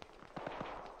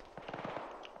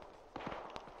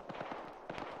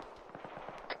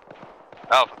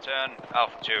 Alpha 10,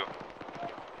 Alpha 2.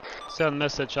 Send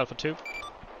message Alpha 2.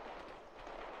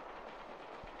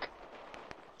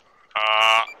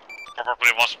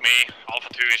 Probably was me. Alpha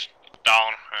 2 is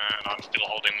down and I'm still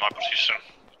holding my position.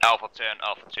 Alpha 10,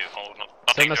 Alpha 2. Oh,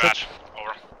 nothing to add.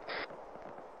 Over.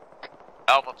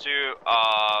 Alpha 2,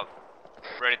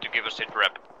 ready to give a sit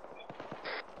rep.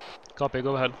 Copy,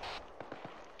 go ahead.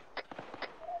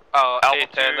 Alpha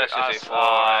 2 has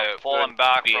fallen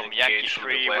back from Yankee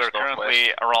 3. We're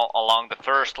currently along the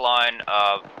first line,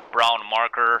 brown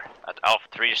marker at Alpha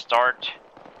 3 start.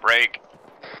 Break.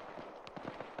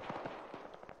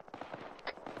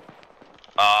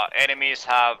 Enemies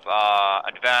have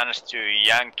advanced to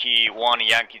Yankee 1,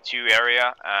 Yankee 2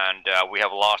 area, and we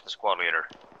have lost the squad leader.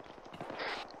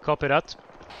 Copy that.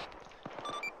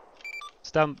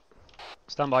 Stand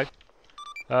by.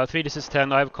 3, this is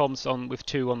 10. I have comms on with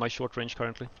 2 on my short range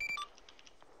currently.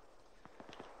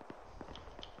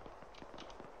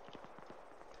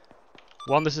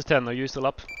 One, this is 10. Are you still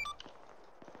up?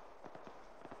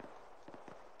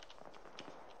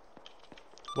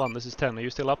 One, this is 10. Are you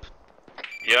still up?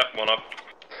 Yeah, one up.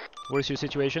 What is your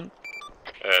situation?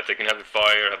 Taking heavy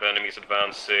fire, have enemies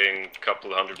advancing, couple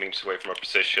 100 meters away from our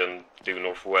position, due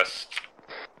northwest.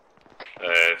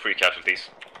 3 casualties.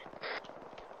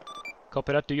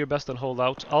 Copy that, do your best and hold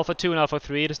out. Alpha 2 and Alpha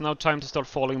 3, it is now time to start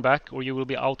falling back, or you will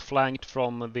be outflanked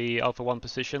from the Alpha 1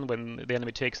 position when the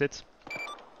enemy takes it.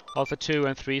 Alpha 2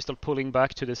 and 3 start pulling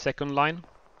back to the second line.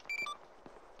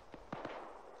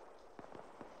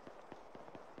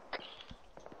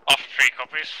 Alpha 3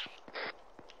 copies.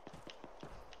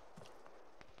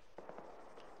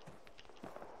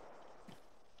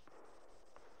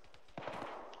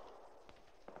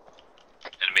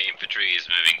 Enemy infantry is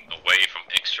moving away from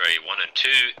X-ray 1 and 2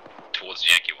 towards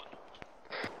Yankee 1.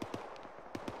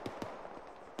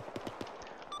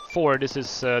 4, this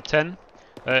is 10.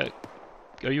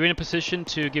 Are you in a position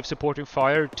to give supporting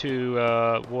fire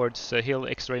towards Hill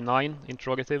X-ray 9?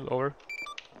 Interrogative, over.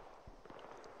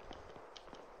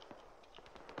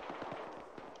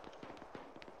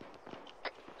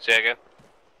 Say again.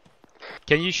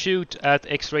 Can you shoot at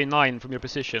X-ray 9 from your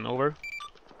position, over?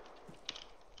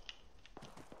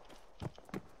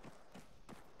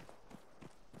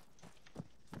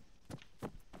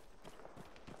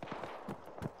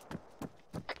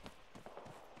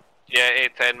 Yeah,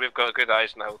 810, we've got good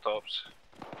eyes on the hilltops.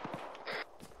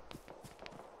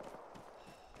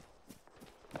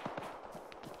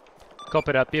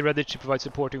 Copy that. Be ready to provide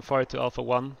supporting fire to Alpha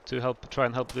 1 to try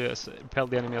and help repel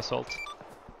the enemy assault.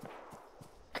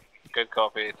 Good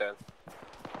copy, 810.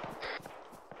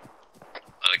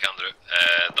 Alexander,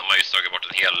 de har ju slagit bort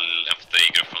en hel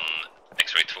MFT-grupp från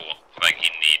X-ray 2 på väg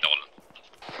in i dalen.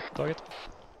 Taget.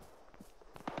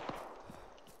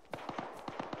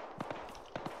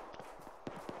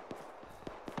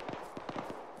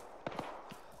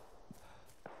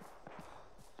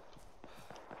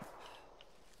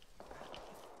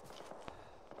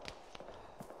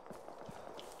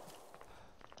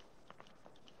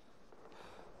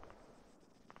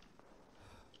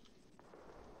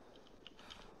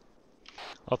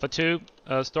 Alpha 2,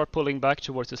 start pulling back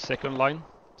towards the second line.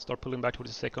 Start pulling back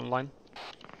towards the second line.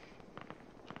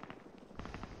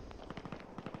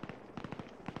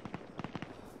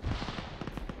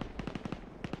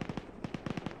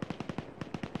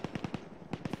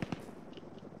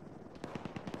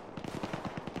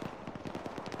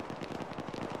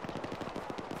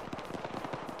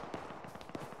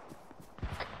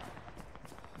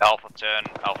 Alpha 10,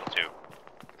 Alpha 2.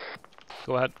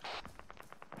 Go ahead.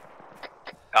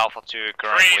 Alpha 2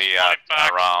 currently at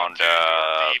around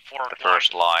the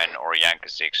first line or Yankee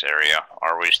 6 area.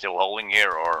 Are we still holding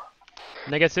here or?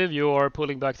 Negative, you are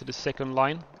pulling back to the second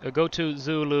line. Go to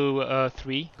Zulu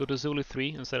 3. Go to Zulu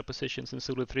 3 and set up positions in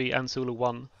Zulu 3 and Zulu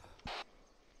 1.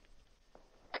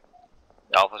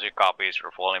 Alpha 2 copies,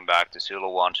 we're falling back to Zulu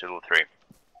 1, Zulu 3.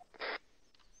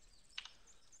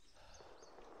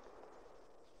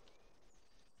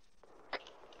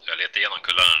 Jag letar igenom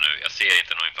kullarna nu. Jag ser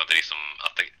inte någon infanteri som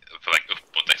är på väg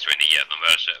upp mot X-ray 9. De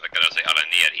verkar röra sig alla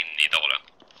ner in i dalen.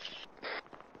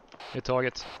 Hit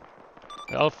target.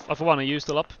 Alpha 1, are you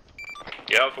still up?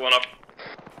 Yeah, Alpha 1 up.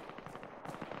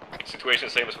 Situation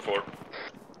same as before.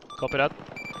 Copy that.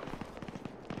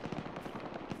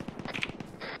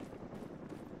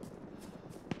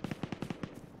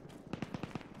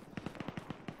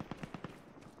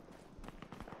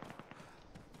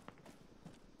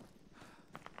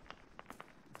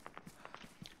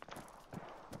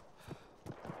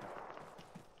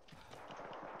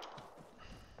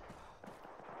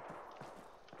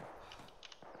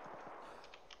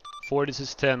 This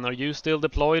is 10. Are you still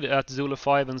deployed at Zulu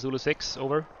 5 and Zulu 6?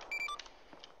 Over.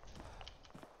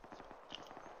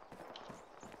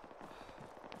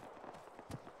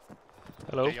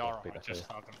 Hello? They are, I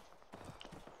just had them.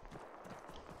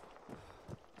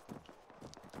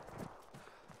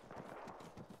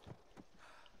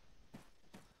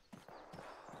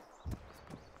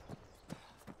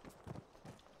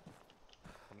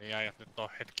 Niin äijät nyt on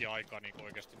hetki aikaa niinku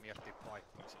oikeesti miettiä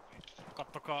paikkaansa, niin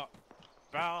kattokaa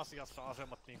pääasiassa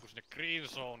asemat niinku sinne green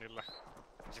zoneille.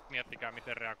 Sit miettikää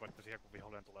miten reagoitte siihen kun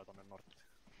vihollinen tulee tonne norttiin.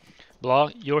 Blah,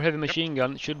 your heavy machine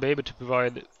gun should be able to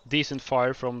provide decent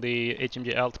fire from the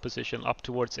HMG alt position up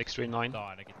towards X-ray 9.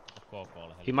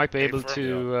 He might be able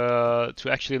to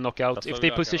actually knock out, if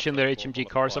they position their HMG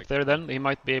cars up there, then he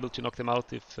might be able to knock them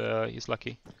out if he's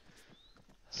lucky.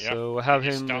 So have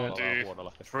him... down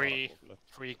to three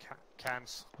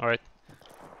cans. Alright.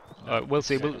 We'll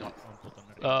see. He'll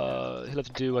have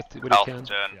to do what he can. Alpha 10,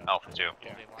 Alpha 2.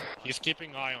 Yeah. He's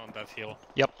keeping eye on that hill.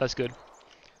 Yep, that's good.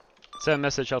 Send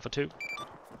message Alpha 2.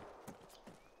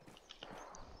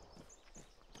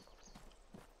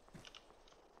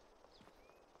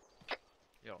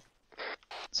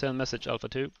 Send message Alpha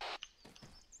 2.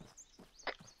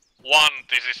 1,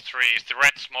 this is 3. Is the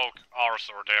red smoke ours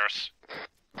or theirs?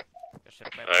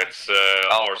 It's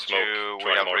our smoke.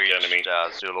 We have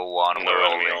reached Zulu 1. We're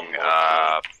rolling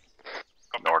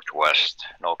northwest.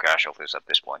 No casualties at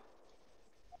this point.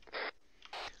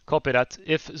 Copy that.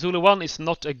 If Zulu 1 is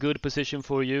not a good position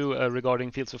for you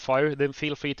regarding fields of fire, then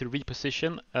feel free to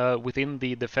reposition within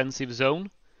the defensive zone.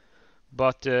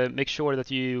 But make sure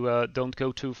that you don't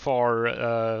go too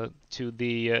far to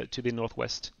the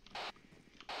northwest.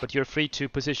 But you're free to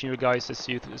position your guys as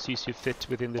you fit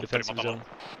within the defensive zone.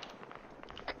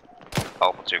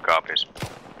 Alpha 2 copies.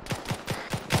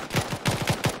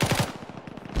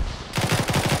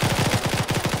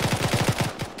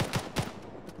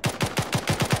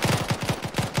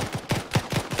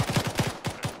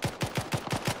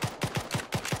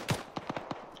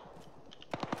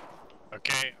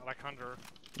 Okay, Alexander.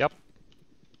 Yep.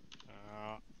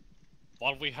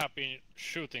 While we have been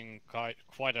shooting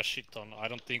quite a shit ton, I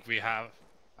don't think we have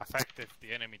affected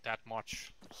the enemy that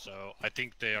much. So I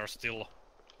think they are still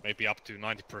maybe up to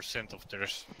 90% of their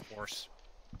force.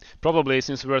 Probably,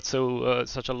 since we're at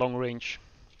such a long range.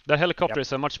 That helicopter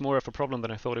is much more of a problem than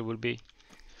I thought it would be.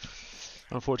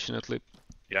 Unfortunately.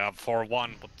 Yeah, for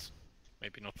one, but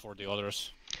maybe not for the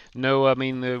others. No, I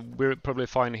mean we're probably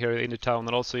fine here in the town,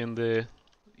 and also in the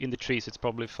trees. It's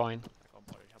probably fine.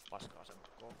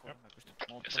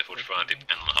 Jag ser fortfarande typ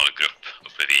 1,5 grupp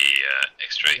uppe vid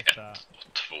X-ray 1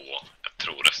 och 2. Jag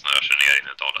tror resten rör sig ner in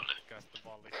i dalen nu.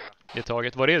 Det är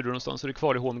taget. Var är du någonstans? Är du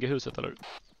kvar i HMG-huset eller?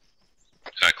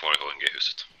 Jag är kvar i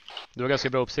HMG-huset. Du har ganska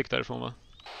bra uppsikt därifrån, va?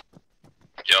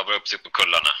 Jag har bra uppsikt på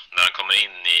kullarna. När han kommer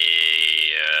in i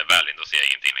Valley då ser jag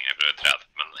ingenting längre för ett träd.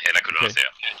 Men hela kullarna ser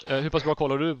jag. Hur pass bra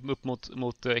kollar du upp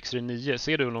mot X-ray 9?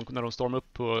 Ser du när de stormar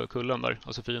upp på kullen där?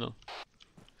 Alltså fienden?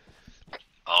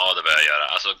 Ja, det börjar jag göra.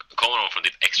 Alltså, kommer de från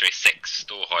ditt X-ray 6,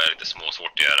 då har jag lite svårt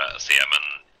att se, men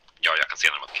ja, jag kan se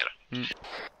när de attackerar.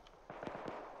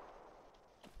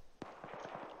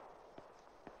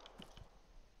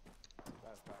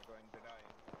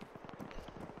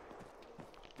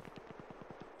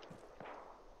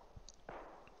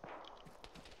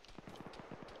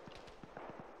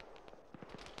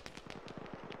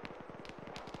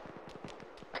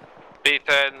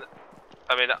 B10,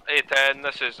 I mean A10,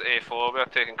 this is A4, we are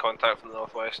taking contact from the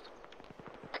northwest.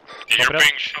 You're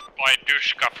being shot by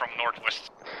Dushka from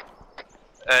northwest.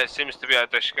 It seems to be a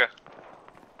Dushka.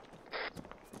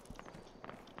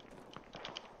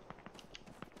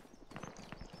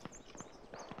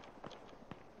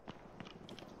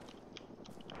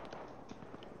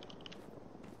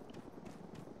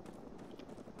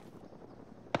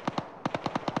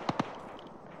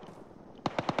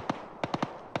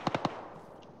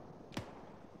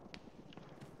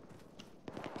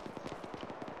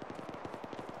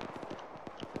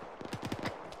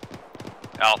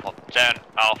 Alpha 10,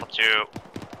 Alpha 2,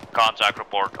 contact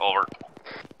report, over.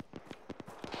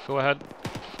 Go ahead.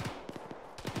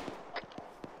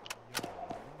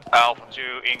 Alpha 2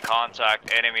 in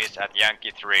contact, enemies at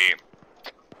Yankee 3.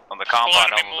 On the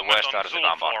compound on the west side of the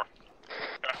compound.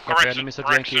 Okay, enemies at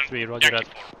Yankee 3, roger that.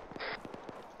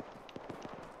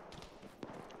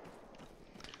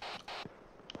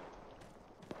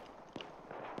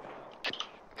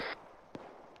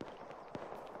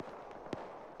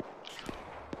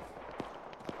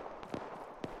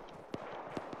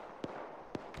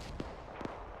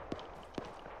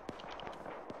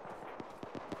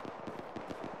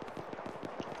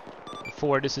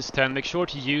 This is 10. Make sure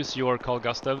to use your Carl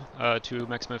Gustav to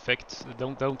maximum effect.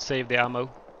 Don't save the ammo.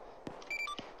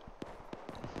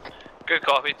 Good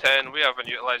copy, 10. We haven't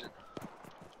utilized it.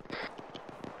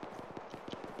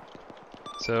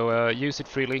 So use it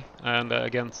freely and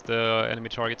against enemy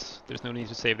targets. There's no need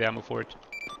to save the ammo for it.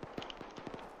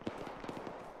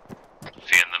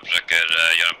 Fienden försöker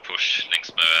göra en push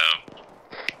längs med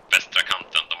västra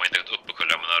kanten. De har inte gått upp på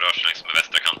kullen men de rör sig längs med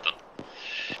västra kanten.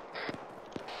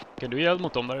 Kan du hjälpa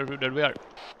mot dem där du är?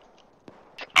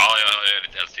 Ja, jag är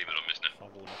lite hälsig med dem just nu.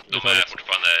 De är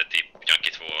fortfarande typ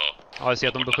Yankee 2. Ja, jag ser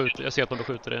att de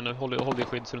beskjuter dig nu. Håll dig i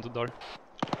skydd så du inte dör.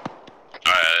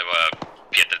 Ja, det var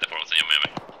Peter lite på dem, sen jag med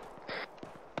mig.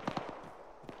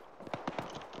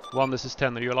 1, this is 10,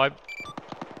 are you alive?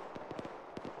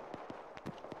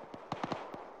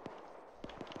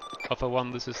 Alpha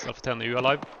 1, this is Alpha 10, are you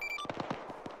alive?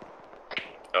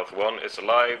 Alpha 1 is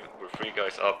alive, we're 3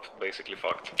 guys up, basically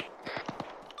fucked.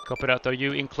 Copy that. Are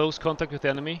you in close contact with the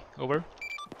enemy? Over.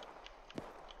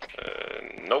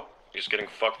 Nope, just getting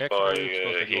fucked by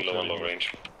Hilo on long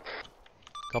range.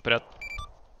 Copy that.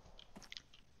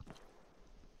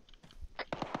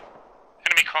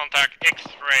 Enemy contact,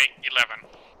 X-ray 11.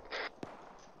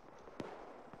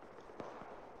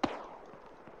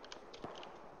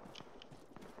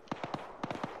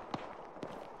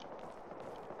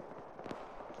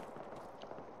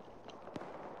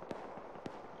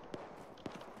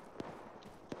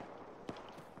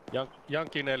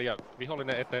 Yankee 4,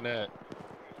 vihollinen etenee.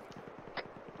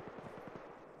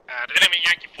 Enemy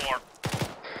Yankee 4.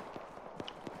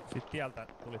 Sitten tieltä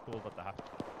tuli tulta tähän.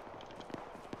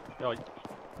 Joo.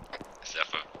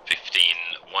 Alpha 15,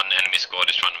 one enemy squad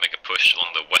is trying to make a push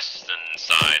on the western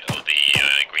side of the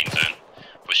green zone,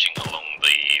 pushing along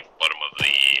the bottom of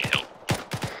the hill.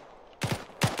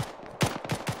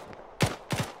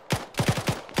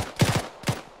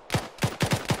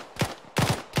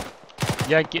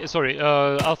 Yankee, sorry,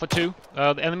 Alpha 2.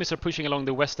 The enemies are pushing along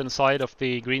the western side of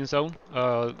the green zone.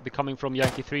 They're coming from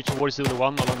Yankee 3 towards Zulu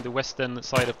 1 along the western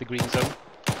side of the green zone.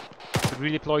 If it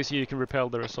redeploys you can repel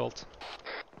their assault.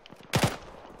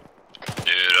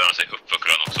 Nu rör de sig upp för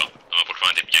kullen också. De har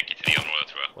fortfarande typ Yankee 3-området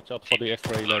tror jag. Watch out for the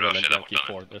X-ray 11 and Yankee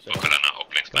 4. På kullarna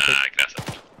och längs med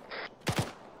gräset.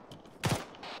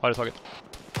 Har det tagit.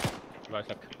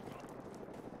 Väistäk.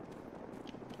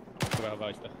 Vähän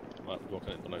väistä. Mä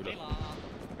juoksen tonne ylös.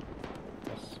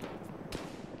 Yes.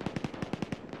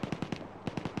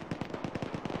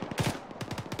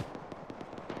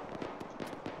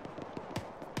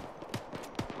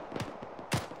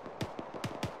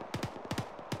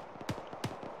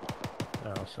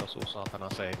 Joo, se osuu saatana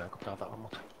seinään, kun täältä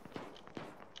ammut.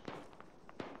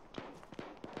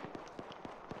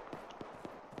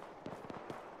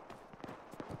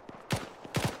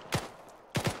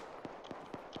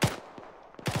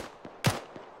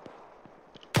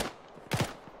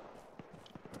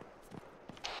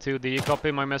 Do you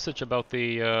copy my message about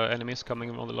the enemies coming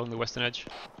along the western edge?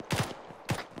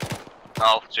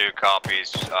 Alpha 2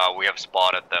 copies. We have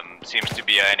spotted them. Seems to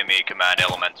be an enemy command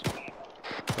element.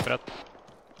 Copy that.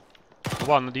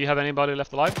 1, do you have anybody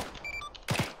left alive?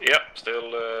 Yeah,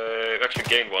 still actually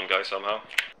gained 1 guy somehow.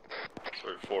 So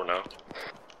we're 4 now.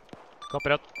 Copy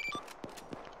that.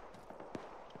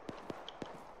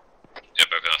 Jag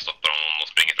bör kunna stoppa dem om de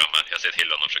springer fram här. Jag ser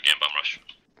till att de försöker en bumrush.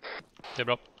 Det är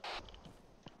bra.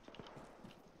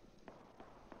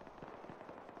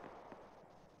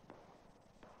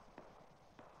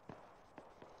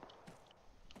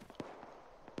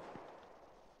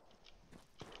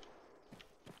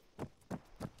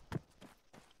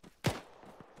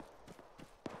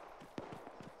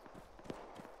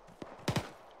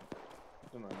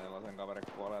 Sen kaveri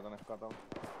kuolee tonne katolle.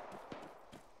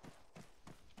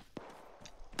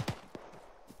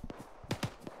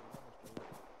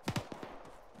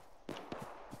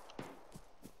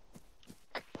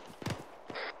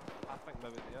 I think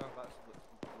maybe yeah, that's the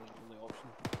only option.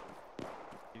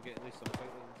 You get at least some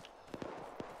fight lanes.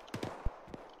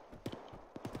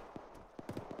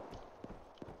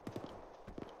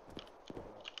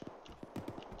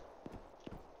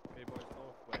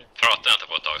 Pratar jag inte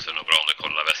på ett tag så är det nog bra om du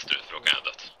kollar västerut för då kan jag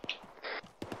dött.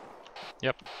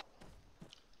 Yep.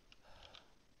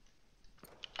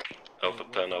 Alpha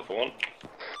 10, Alpha 1.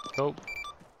 Go.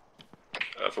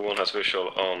 Alpha 1 has visual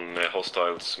on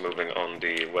hostiles moving on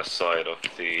the west side of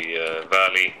the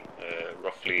valley,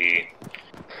 roughly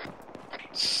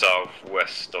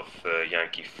southwest of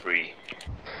Yankee 3.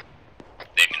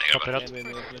 Det är mina Copy grabbar.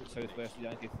 that. Southwest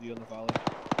Yankee 3 on the valley.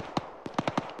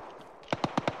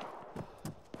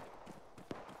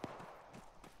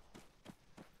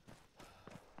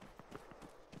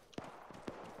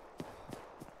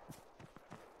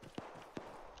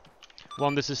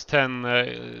 One, this is 10.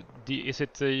 Is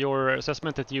it your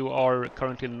assessment that you are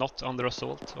currently not under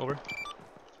assault? Over.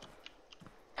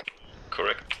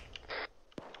 Correct.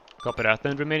 Copy that.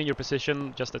 Then remain in your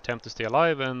position, just attempt to stay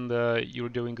alive, and you're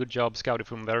doing good job scouting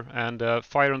from there. And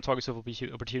fire on targets of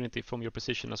opportunity from your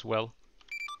position as well.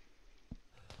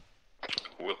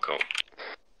 Welcome.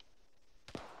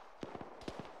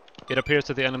 It appears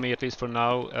that the enemy, at least for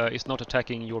now, is not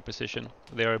attacking your position.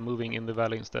 They are moving in the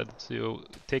valley instead. So you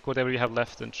take whatever you have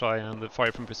left and try and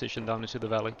fire from position down into the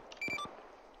valley.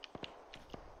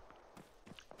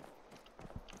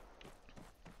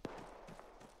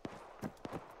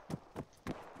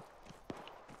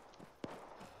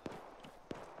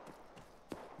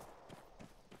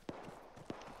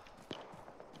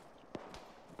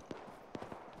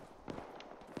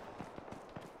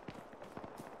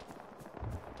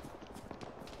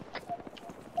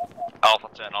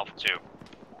 10, Alpha 2.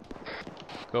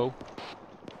 Go.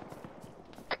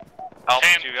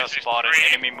 Alpha 2 has spotted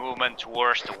enemy movement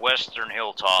towards the western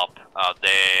hilltop.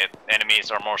 The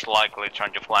enemies are most likely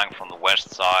trying to flank from the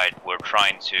west side. We're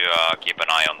trying to keep an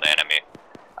eye on the enemy.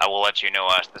 I will let you know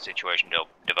as the situation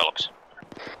develops.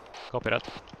 Copy that.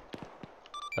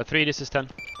 3, this is 10.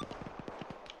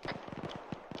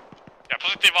 Yeah,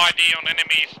 positive ID on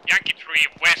enemies. Yankee 3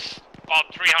 west,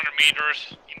 about 300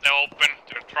 meters in the open.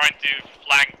 They're trying to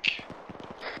flank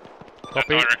that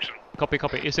Copy. direction. Copy,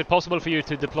 copy. Is it possible for you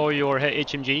to deploy your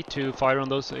HMG to fire on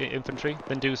those infantry?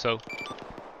 Then do so.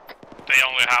 They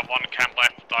only have one camp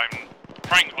left. I'm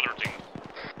trying other things.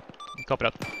 Copy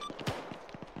that.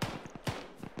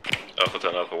 Alpha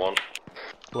 10, Alpha 1.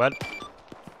 Go ahead.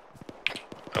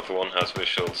 Alpha 1 has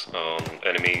visuals on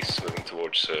enemies moving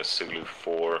towards Zulu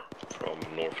 4 from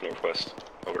north-northwest.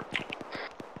 Over.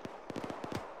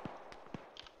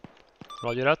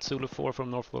 Roger that. Zulu 4 from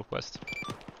north-northwest.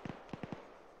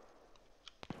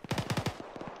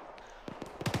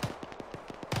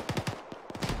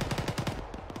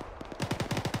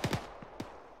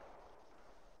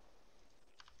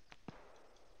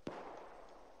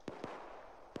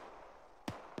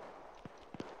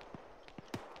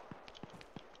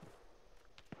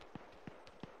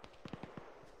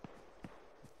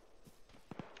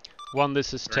 One,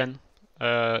 this is 10.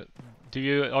 Are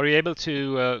you able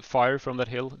to fire from that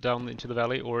hill down into the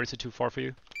valley, or is it too far for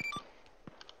you?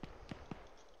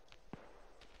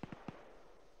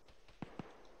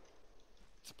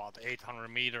 It's about 800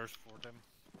 meters for them.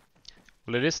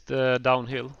 Well, it is the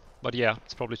downhill, but yeah,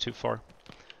 it's probably too far.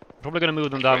 Probably gonna move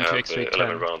them down to X-ray 10.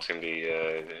 11 rounds in the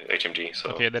HMG, so...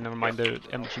 Okay, then never mind, the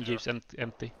HMG is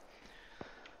empty.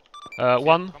 1.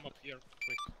 Come up here,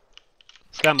 quick.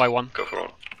 Stand by 1. Go for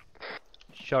 1.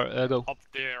 Sure, go. Up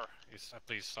there is at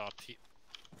least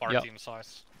fire team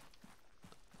size.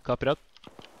 Copy that.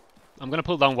 I'm gonna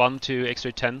pull down 1 to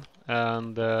X-ray 10,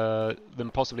 and then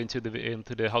possibly into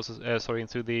the houses.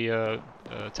 Into the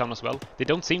town as well. They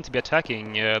don't seem to be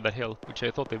attacking that hill, which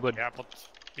I thought they would. Yeah, but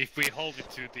if we hold it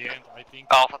to the end, I think.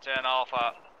 Alpha 10,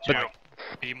 Alpha 2.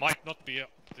 We might not be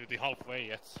to the halfway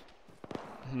yet.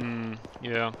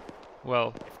 Yeah.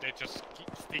 Well. If they just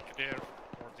stick there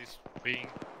for this being.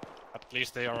 At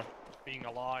least they are being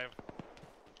alive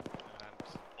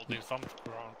and holding some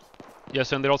ground.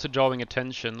 Yes, and they're also drawing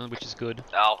attention, which is good.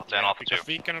 Alpha 10, Alpha 2. Because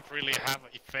we cannot really have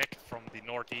effect from the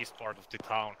northeast part of the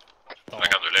town. I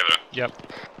kan du leva det. Yep.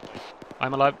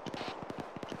 I'm alive.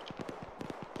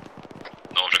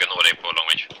 Någon försöker nå dig på long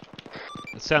range.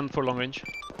 Send for long range.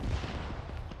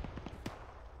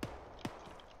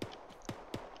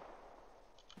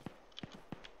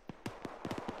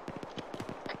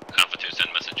 Alpha 2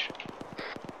 send message.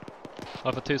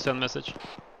 Alpha 2 send message.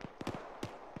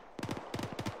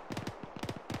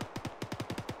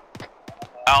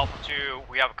 Alpha 2,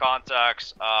 we have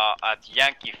contacts at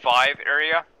Yankee 5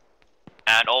 area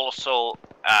and also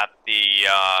at the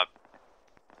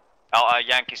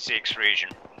Yankee 6 region.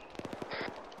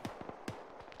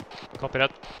 Copy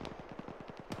that.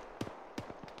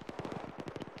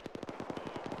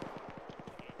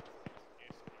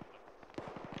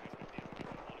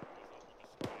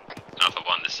 Alpha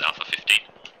 1, this is Alpha 15.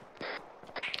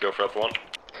 Go for Alpha 1.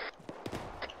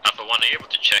 Alpha 1, are you able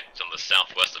to check on the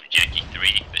southwest of Yankee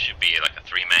 3? There should be like a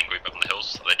 3-man group up on the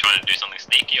hills. Are they trying to do something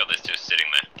sneaky, or are they just sitting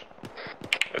there?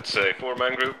 It's a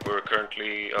 4-man group. We're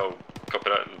currently... Oh, copy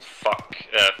that. Fuck.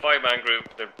 5-man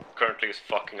group. They're currently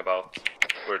fucking about.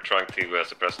 We're trying to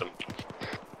suppress them.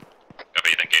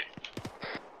 Copy, thank you.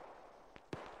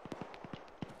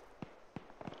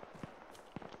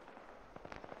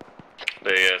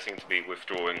 They seem to be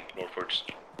withdrawing northwards.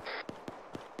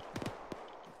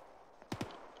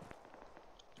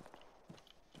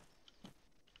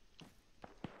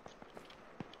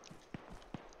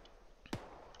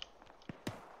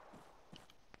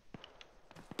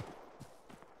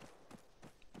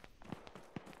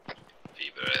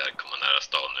 Vi börjar komma nära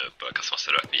stan nu, börjar kasta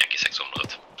massa rök vid Yankee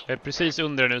 6-området. Jag är precis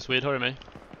under nu, Swede, hör du mig?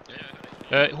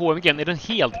 HMG, är den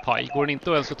helt paj? Går den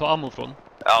inte ens att ta ammo från?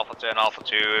 Alpha 10, Alpha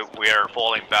 2, we are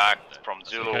falling back from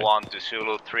Zulu 1 to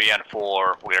Zulu 3 and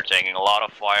 4. We are taking a lot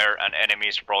of fire and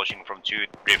enemies approaching from 2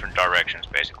 different directions,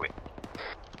 basically.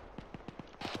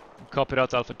 Copy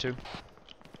that, Alpha 2.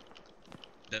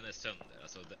 Den är sönder,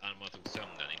 alltså Arma tog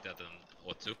sönder, inte att den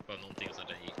åts upp av någonting och sen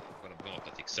den gick på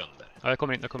bladet gick sönder. Ja, jag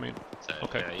kommer in.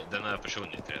 Okej. Den har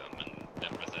försvunnit redan, men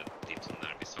den blev typ som när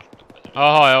den blir svart upp.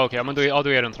 Jaha, ja okej, men då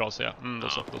är den trasig, ja. Då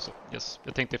så. Yes.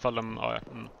 Jag tänkte ifall de,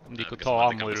 om det gick att ta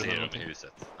ammo ur den eller någonting.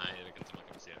 Huset. Nej, jag vet inte om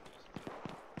man kan se det.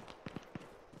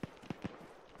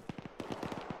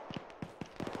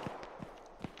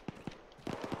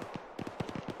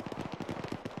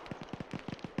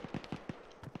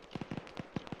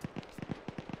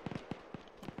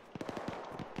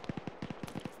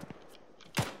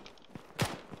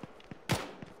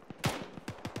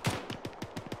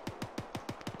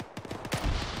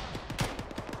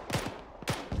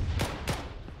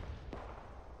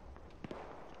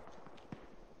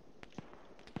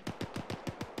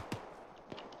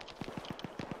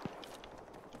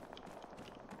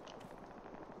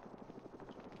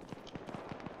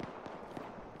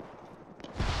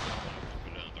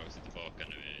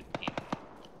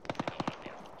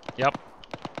 Japp.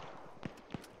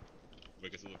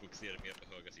 Verkar så fokusera mer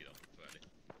på höga sidan.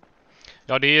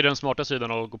 Ja, det är ju den smarta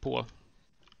sidan att gå på.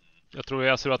 Jag tror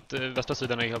att västra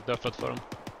sidan är helt dödfödd för dem.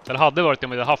 Eller hade varit om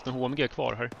vi hade haft en HMG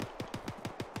kvar här.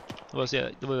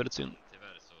 Det var väldigt synd.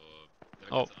 Tyvärr så...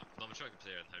 Ja. De försöker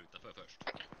placera den här utanför först.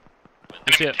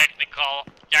 Enemy technical,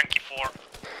 Yankee 4.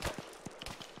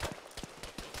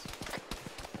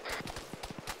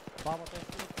 Paavo,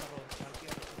 teet mittarointia siellä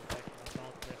tiedotustekniikassa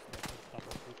Southwestin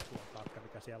tapon kutsuun taakka,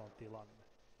 mikä siellä on tilanne.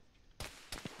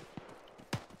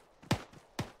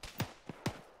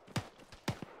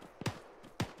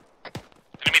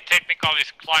 Enemy technical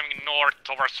is climbing north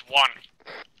towards 1.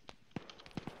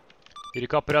 Är det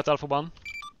copy rätt, Alpha 1?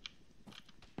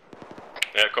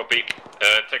 Copy.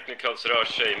 Technicals rör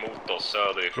sig mot oss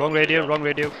söderifrån. Wrong radio, wrong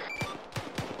radio.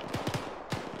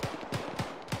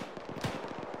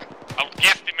 I'll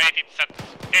guesstimate it's at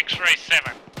X-ray 7.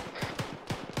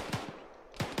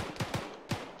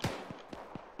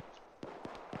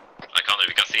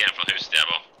 Vi kan se en från huset där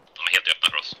var. De är helt öppna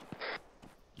för oss.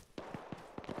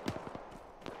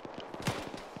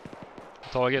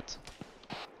 Taget.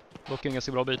 Dock en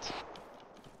ganska bra bit.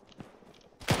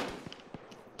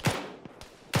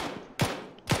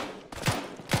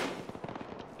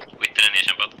 Skytten är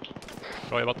nedkämpad.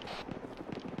 Bra jobbat.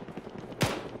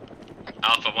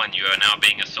 Alpha 1, you are now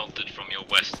being assaulted from your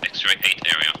west X-ray 8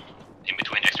 area. In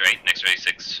between X-ray 8 and X-ray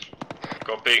 6.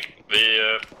 Copy.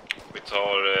 Vi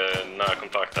tar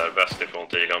närkontakt här västifrån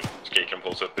Tigan. Skriker de på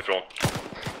oss uppifrån.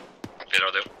 Fel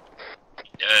radio.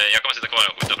 Jag kommer sitta kvar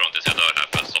och skjuta från tills jag dör här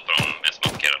för att stoppa dem med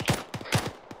som markerar.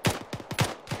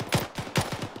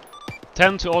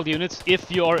 10 to all units,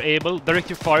 if you are able, direct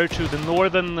your fire to the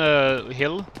northern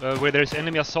hill where there is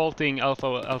enemy assaulting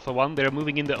Alpha 1. They are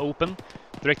moving in the open.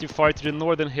 Direct your fire to the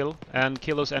northern hill and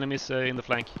kill those enemies in the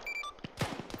flank.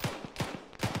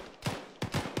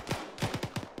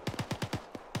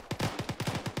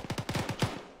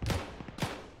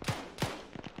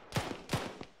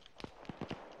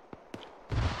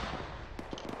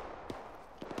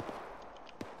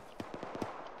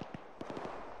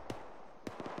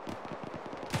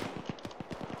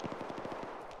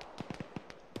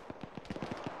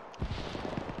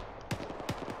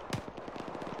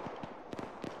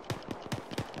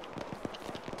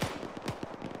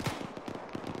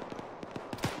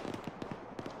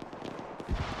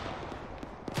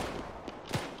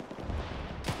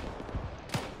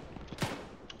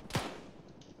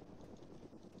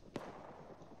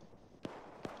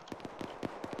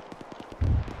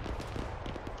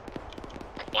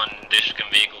 One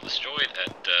Dishcom vehicle destroyed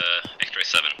at X-ray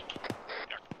 7.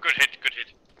 Yeah, good hit, good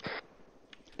hit.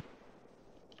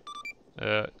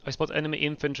 I spot enemy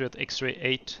infantry at X-ray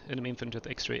 8. Enemy infantry at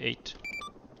X-ray 8.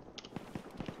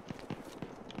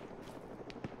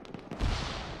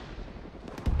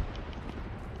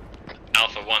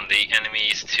 Alpha 1, the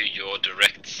enemies to your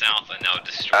direct south are now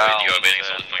destroyed. You are being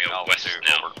assaulted from your west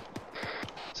now.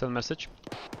 Send message.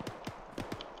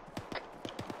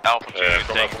 Alpha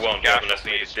 2 taking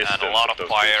casualties and a lot of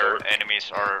fire.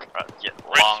 Enemies are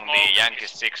along the Yankee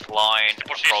 6 line,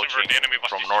 approaching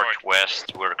from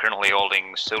northwest. We're currently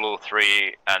holding Zulu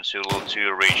 3 and Zulu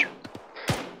 2 region.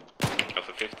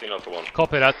 Alpha 15, Alpha 1.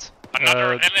 Copy that.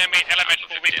 Another enemy element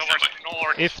moving towards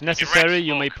north. If necessary,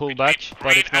 you may pull back,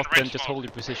 but if not, then just hold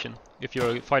your position. If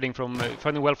you're fighting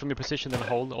well from your position, then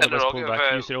hold. Otherwise, pull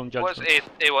back. Use your own judgment. What's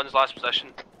A1's last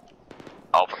position?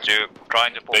 Alpha 2,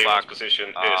 trying to pull back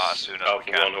position as soon as Alpha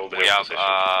we can. 1 hold the We have position.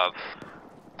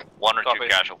 1 or 2 Copy.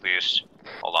 casualties.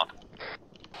 Hold on.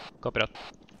 Copy that.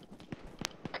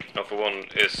 Alpha 1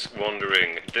 is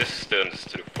wandering distance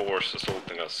to the force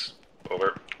assaulting us.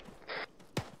 Over.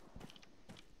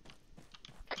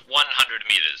 100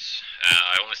 meters.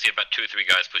 I only see about 2 or 3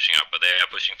 guys pushing up, but they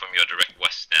are pushing from your direct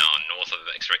west now, north of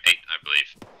X-ray 8, I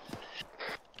believe.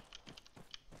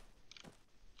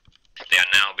 They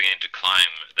are now beginning to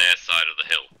climb their side of the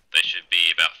hill. They should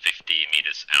be about 50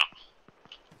 meters out.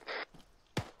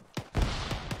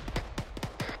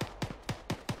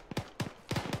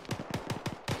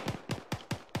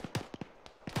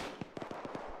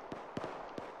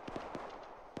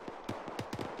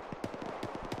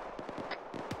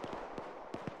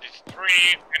 There's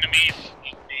 3 enemies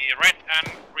in the red and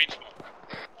green smoke.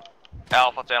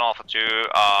 Alpha 10, Alpha 2,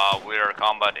 we are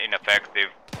combat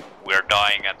ineffective. We're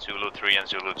dying at Zulu 3 and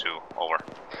Zulu 2. Over.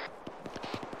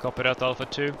 Copy that, Alpha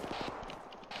 2.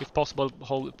 If possible,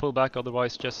 pull back,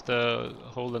 otherwise just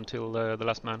hold until the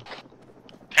last man.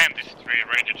 10, this is 3,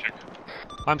 radio check.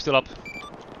 I'm still up.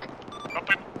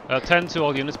 Copy. 10 to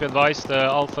all units, be advised.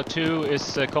 Alpha 2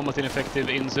 is combat ineffective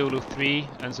in Zulu 3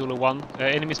 and Zulu 1.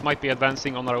 Enemies might be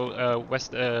advancing on our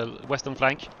western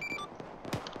flank.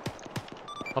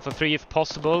 Alpha 3, if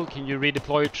possible, can you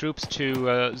redeploy your troops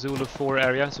to Zulu 4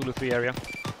 area, Zulu 3 area?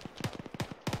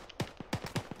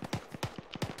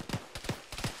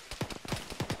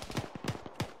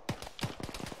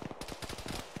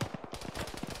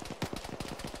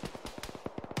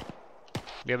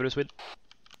 Lever is with.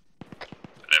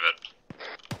 Lever.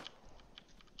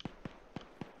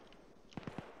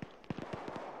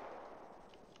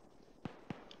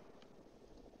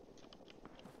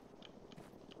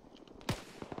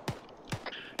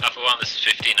 Alpha 1, this is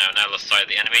 15. I have now lost sight of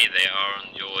the enemy. They are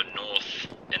on your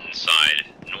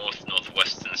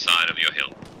northwestern side of your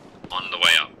hill. On the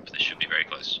way up. They should be very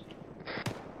close.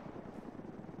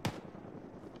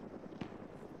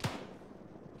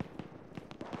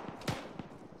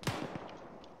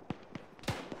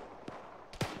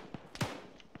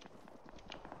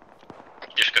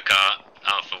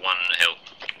 Alpha 1 hill.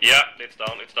 Yeah, it's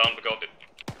down, we got it.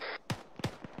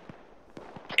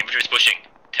 Infantry is pushing,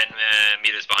 10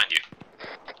 meters behind you.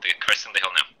 They're cresting the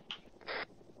hill now.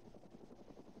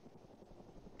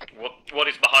 What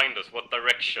is behind us? What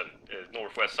direction?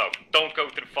 North, west, south. Don't go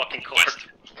to the fucking cart.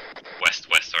 West,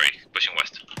 sorry, pushing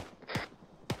west.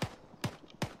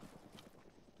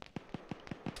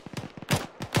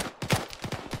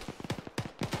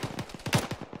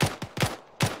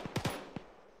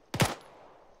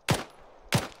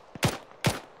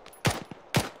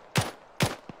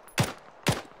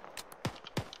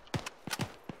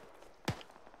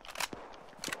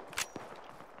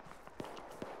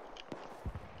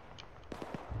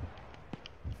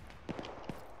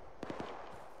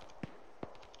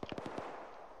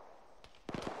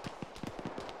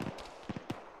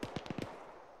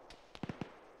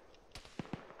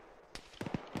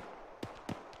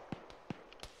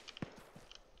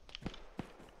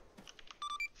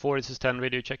 Four, this is 10,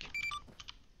 radio check.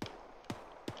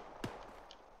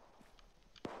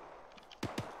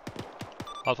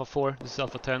 Alpha 4, this is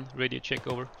Alpha 10, radio check,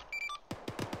 over.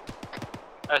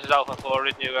 This is Alpha 4,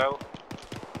 radio go.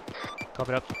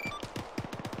 Copy that.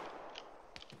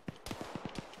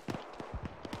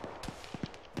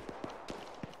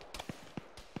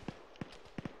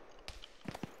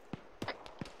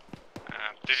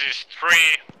 This is 3.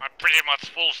 I'm pretty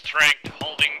much full strength,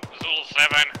 holding Zulu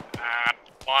 7 and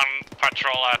 1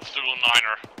 patrol at Zulu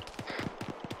 9er.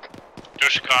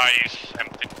 Dushka is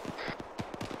empty.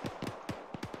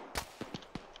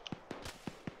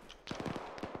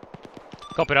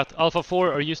 Copy that. Alpha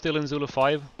 4, are you still in Zulu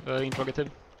 5? Interrogative.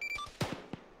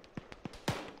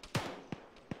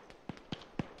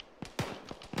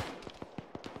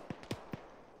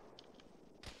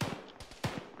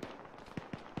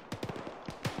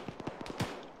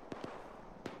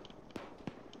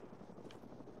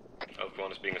 Alpha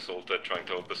 1 is being assaulted, trying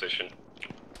to hold position.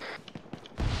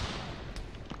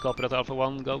 Copy that, Alpha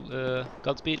 1, go,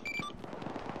 Godspeed.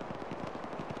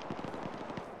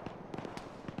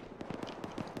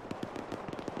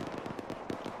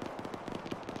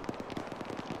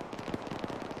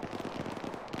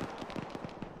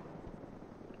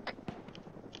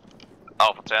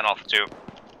 Alpha 10, Alpha 2.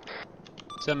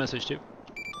 Send message 2.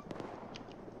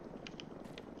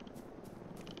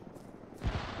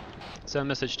 Send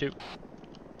message 2.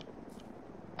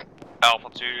 Alpha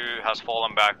 2 has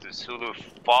fallen back to Zulu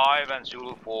 5 and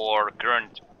Zulu 4.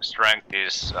 Current strength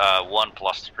is 1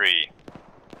 plus 3.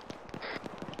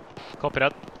 Copy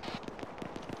that.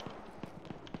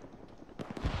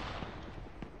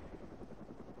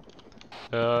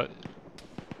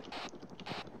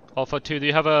 Alpha 2, do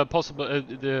you have a possible,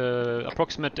 the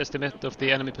approximate estimate of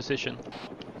the enemy position?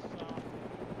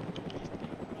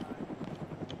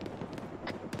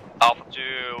 Alpha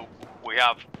 2, we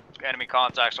have enemy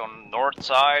contacts on north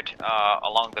side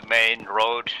along the main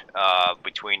road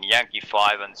between Yankee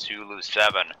 5 and Zulu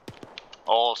 7.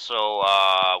 Also,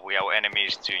 we have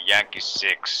enemies to Yankee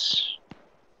 6.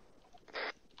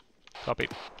 Copy.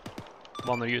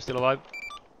 One, are you still alive?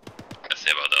 Jag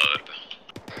ser bara död uppe.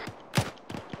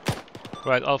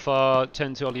 Right, Alpha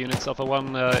 10 to all units. Alpha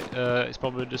 1 is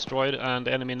probably destroyed, and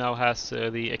the enemy now has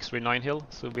the X-ray 9 hill,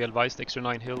 so be advised X-ray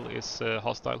 9 hill is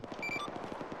hostile.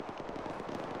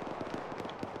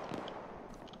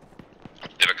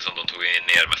 Det verkar som de tog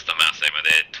ner mesta med sig, men det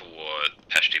är 2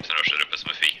 pers typ som rör sig där uppe som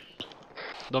är fri.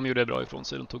 De gjorde det bra ifrån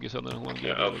sig, de tog ju sönder en HMG.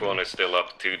 Yeah, Alpha 1 is still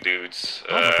up, 2 dudes.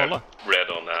 Red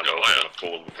on ammo, gonna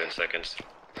fall within seconds.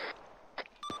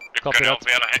 Copy that.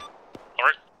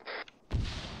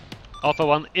 Alpha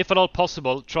 1, if at all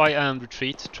possible, try and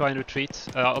retreat.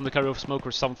 On the cover of smoke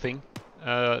or something.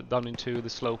 down into the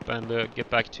slope and get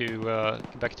back to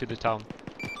the town.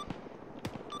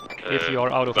 If you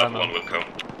are out of ammo. One will come.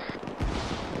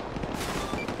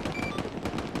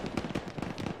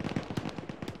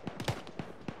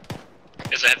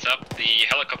 Just a heads up, the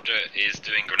helicopter is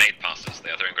doing grenade passes.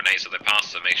 They are throwing grenades, so they pass,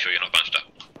 so make sure you're not bunched up.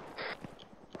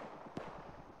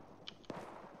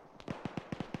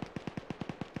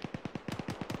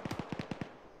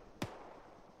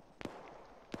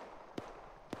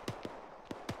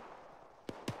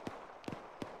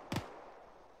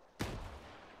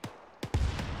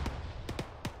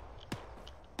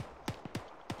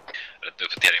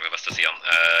 Uppdatering på västra sidan.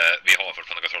 Vi har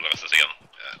fortfarande kontroll över västra sidan.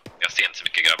 Jag ser inte så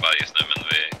mycket grabbar just nu, men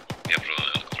vi har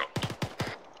fortfarande under kontroll.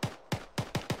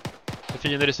 Det är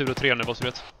fiender i Zulu 3 nu, vad ser du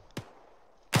ut?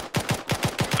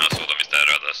 Jag såg dem visst där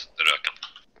röda röken.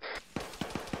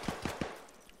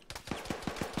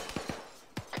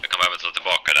 Jag kan även ta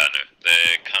tillbaka där nu. Det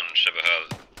kanske behöver...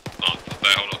 Ja,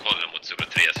 börja hålla koll mot Zulu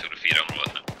 3, Zulu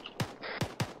 4-området nu.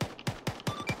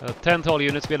 10 tall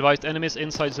units, be advised, enemies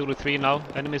inside Zulu 3 now.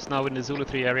 Enemies now in the Zulu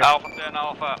 3 area. Alpha 10,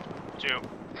 Alpha 2.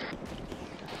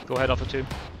 Go ahead, Alpha 2.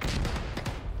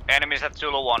 Enemies at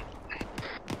Zulu 1.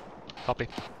 Copy.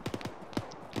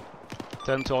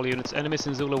 10 tall units, enemies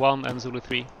in Zulu 1 and Zulu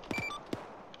 3.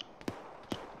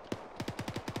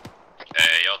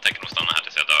 Jag tänker nog stanna här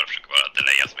tills jag dör och försöka bara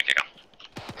delaya så mycket jag kan.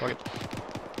 Taget.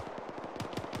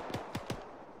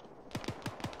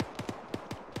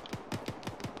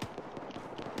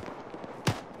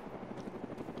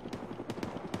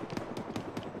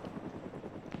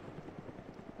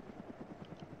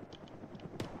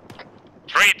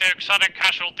 Sudden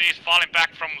casualties falling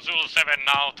back from Zulu 7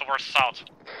 now towards south.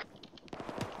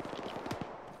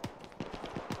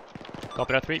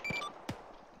 Copy that, 3.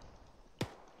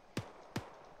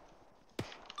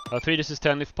 3, this is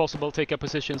 10. If possible, take up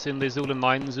positions in the Zulu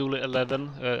 9, Zulu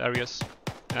 11 areas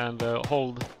and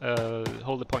hold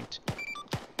the point.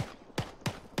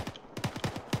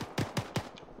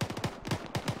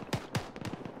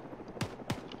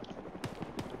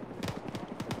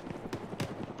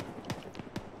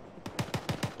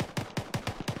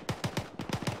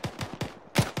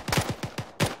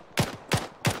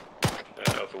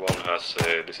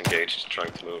 Disengaged,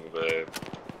 trying to move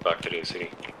back to the city.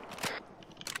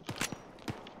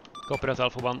 Copy that,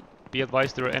 Alpha 1. Be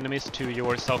advised, there are enemies to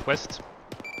your southwest.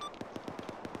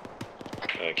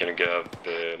 Can you get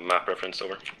the map reference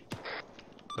over?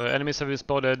 Enemies have been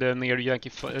spotted near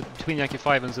between Yankee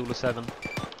 5 and Zulu 7.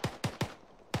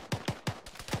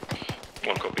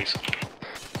 One copy.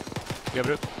 Lever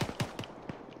du?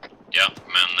 Ja,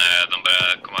 men de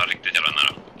börjar komma riktigt jävla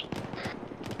nära.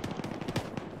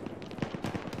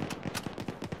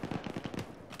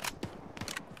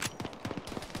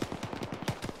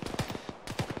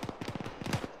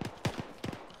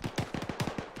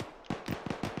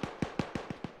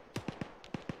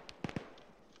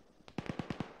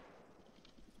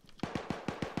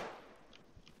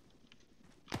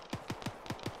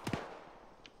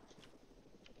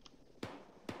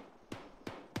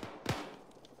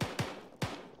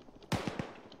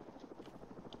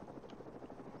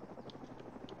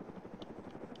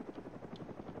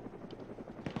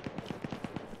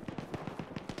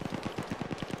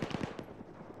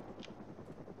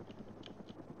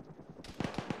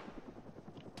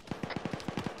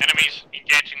 Enemies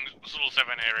engaging Zulu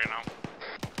 7 area now.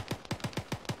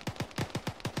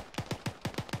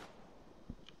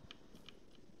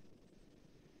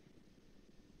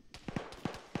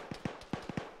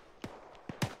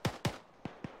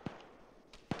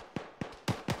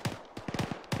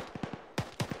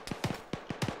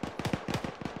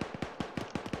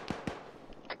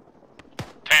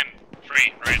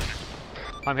 Right.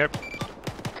 I'm here.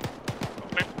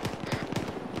 Okay.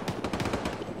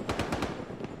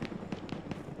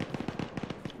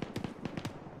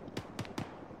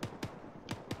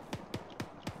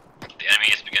 The enemy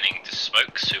is beginning to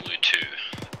smoke Zulu 2.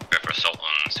 Prepare for assault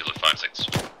on Zulu 5-6.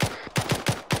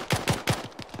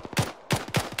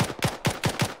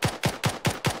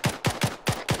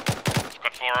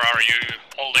 Squad 4, are you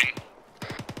holding?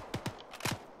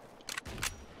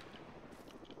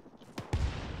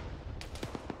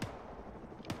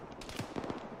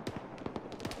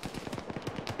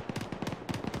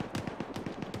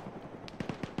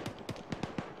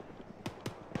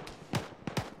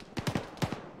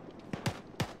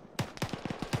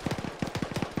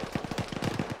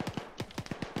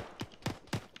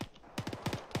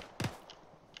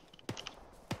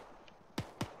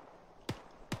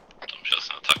 De kör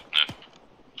sin attack nu.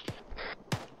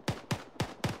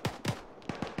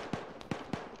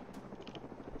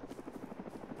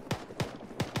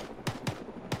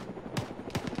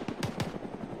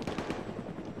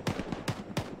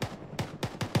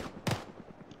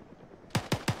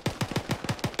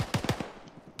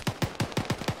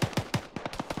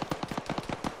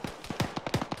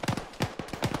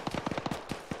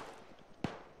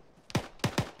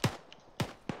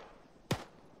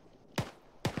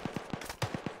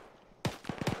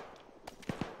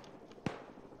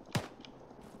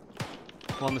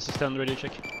 One, this is 10, radio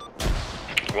check.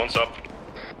 One's up.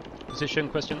 Position,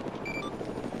 question.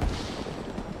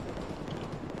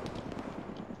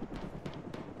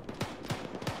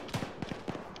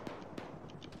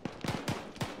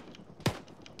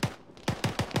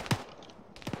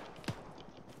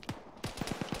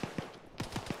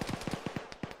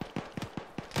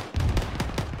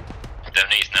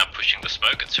 Devney is now pushing the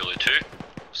smoke at Zulu 2.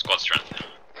 Squad strength.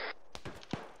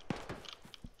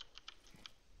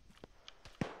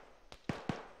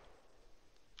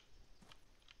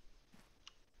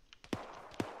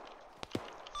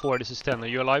 Four, this is 10. Are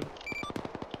you alive?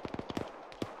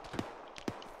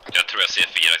 Jag tror jag ser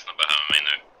 4x-snubbar här med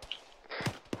mig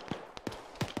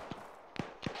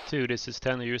nu. 2, this is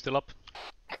 10. Are you still up?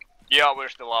 Yeah, we're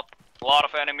still up. A lot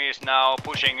of enemies now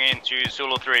pushing into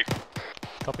Zulu 3.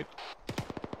 Copy.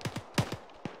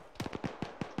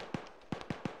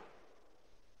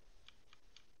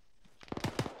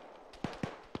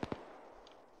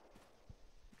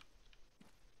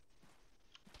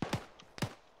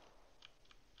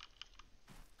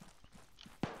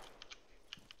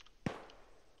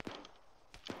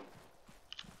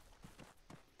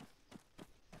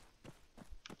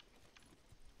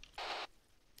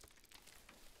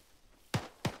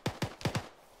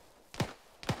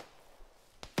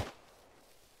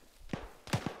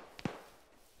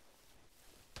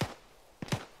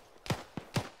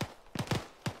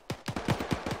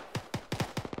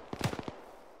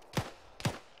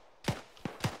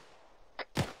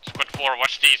 Squad 4,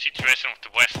 what's the situation of the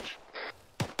west?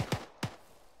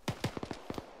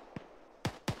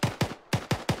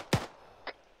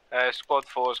 Squad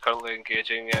 4 is currently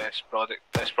engaging sporadic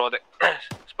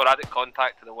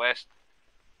contact to the west.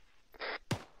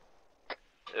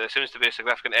 There seems to be a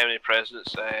significant enemy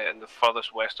presence in the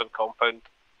furthest western compound.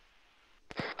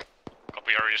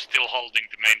 Copy, are you still holding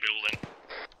the main building?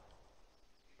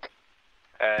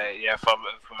 Yeah,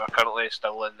 we're currently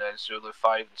still in Zulu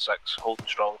 5 and 6, holding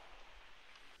strong.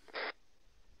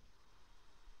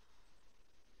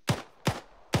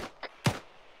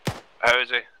 How is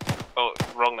he? Oh,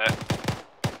 wrong net.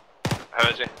 How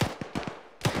is he?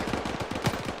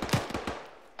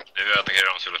 Nu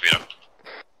attackerar de Zulu 4.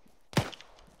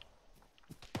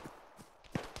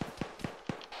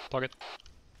 Taget.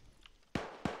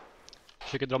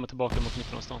 Försöker dra mig tillbaka mot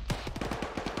mitten av stan.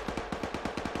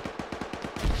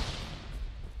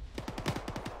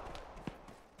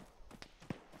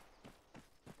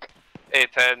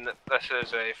 A10, this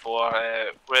is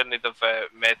A4. We're in need of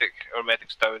medic. Our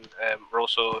medic's down. We're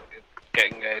also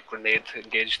getting grenade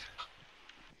engaged.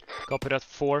 Copy that,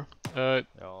 4.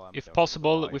 If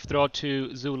possible, withdraw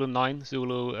to Zulu 9,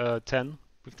 Zulu 10.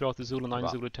 Withdraw to Zulu 9,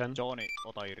 Zulu 10. Johnny,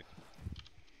 ota irti.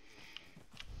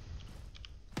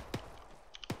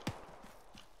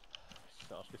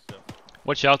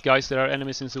 Watch out, guys, there are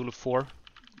enemies in Zulu 4.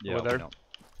 Yeah, over there. no.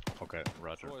 Okay,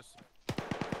 roger.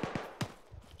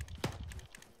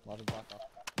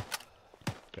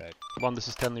 Okay. 1, this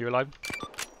is 10, are you alive?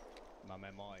 Mä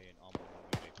menen maihin ammumaan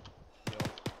yli. Joo,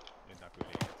 nyt näkyy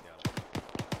liike siellä.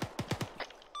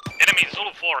 Enemy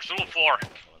Zulu 4, Zulu 4.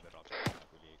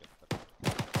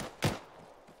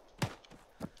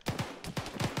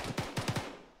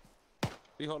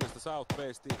 Vihollista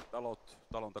southwesti,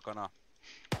 talon takana.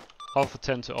 Alpha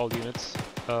 10 to all units.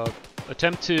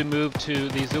 Attempt to move to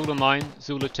the Zulu 9,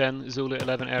 Zulu 10, Zulu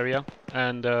 11 area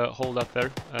and hold up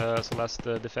there as a last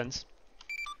defense.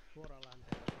 Suoraan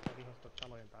länteen, vihostot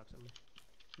talojen taaksemme.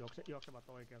 Juoksevat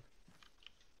oikealta.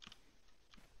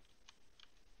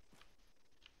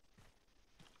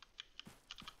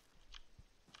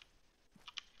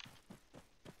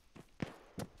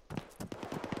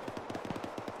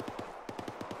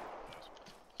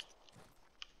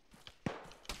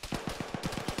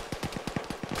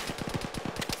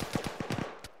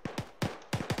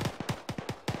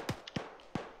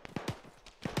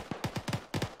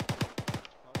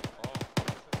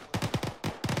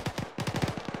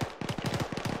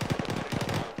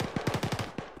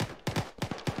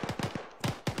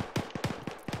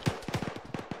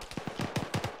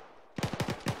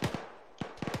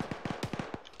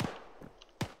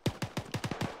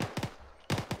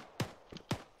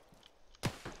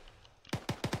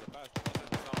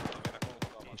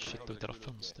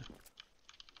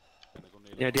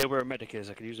 Any idea where a medic is?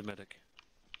 I could use a medic.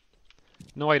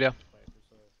 No idea.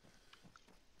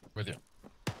 With you.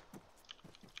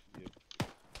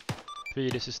 3,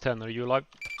 this is 10, are you alive?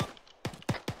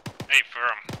 Hey,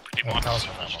 firm. Pretty much.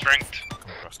 Strength.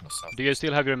 Do you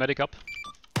still have your medic up?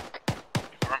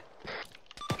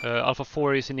 Alpha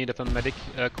 4 is in need of a medic.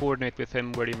 Coordinate with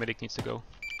him where your medic needs to go.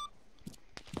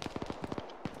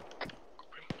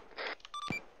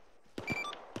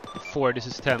 4, this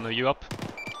is 10. Are you up?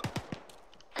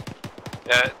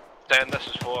 Yeah, 10, this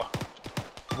is 4.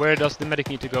 Where does the medic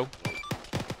need to go?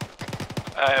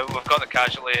 We've got the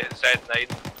casualty at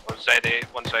Z9 or Z8,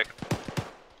 1 second.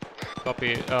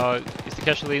 Copy. Is the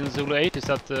casualty in Zulu 8? Is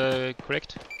that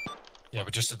correct? Yeah,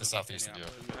 but just to the southeast of you.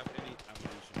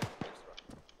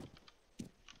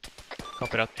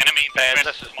 Copy that. Enemy in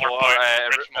this is 4.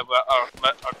 Our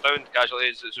downed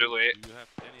casualties at Zulu 8.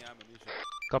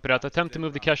 Copy that. Attempt to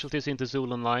move the casualties into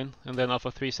Zulu 9, and then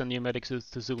Alpha 3 send new medics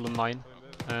to Zulu 9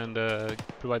 and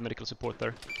provide medical support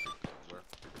there.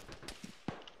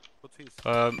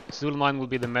 Zulu 9 will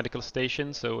be the medical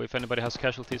station, so if anybody has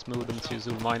casualties, move them to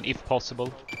Zulu 9 if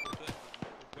possible.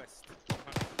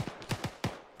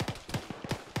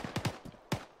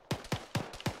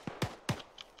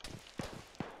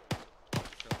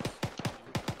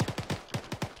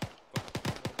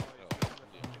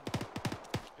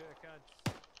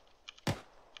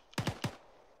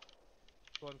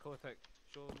 Go on, Kotek.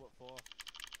 Show them what for.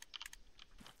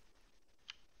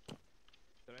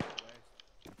 Direct west.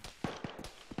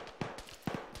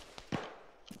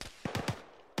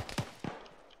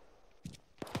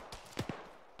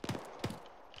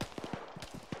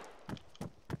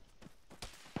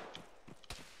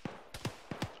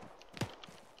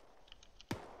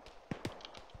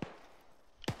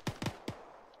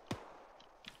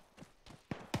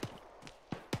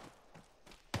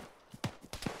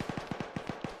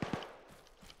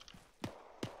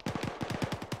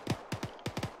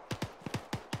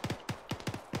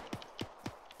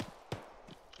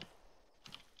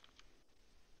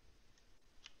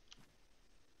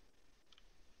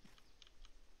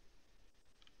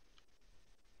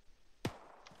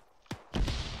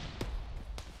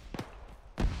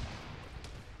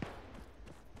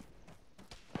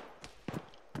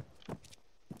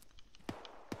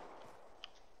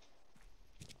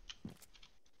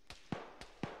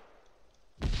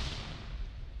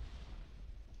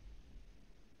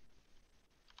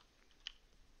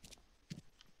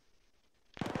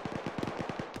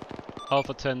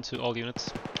 Alpha 10 to all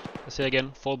units. I say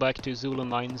again, fall back to Zulu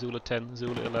 9, Zulu 10,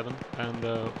 Zulu 11, and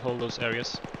hold those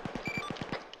areas.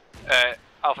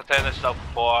 Alpha 10, this is Alpha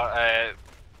 4.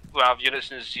 We have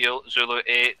units in Zulu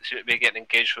 8, seem to be getting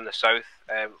engaged from the south.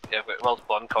 We've got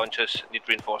multiple unconscious, need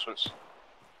reinforcements.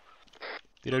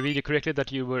 Did I read you correctly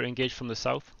that you were engaged from the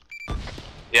south?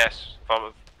 Yes,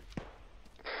 affirmative.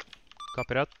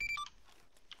 Copy that.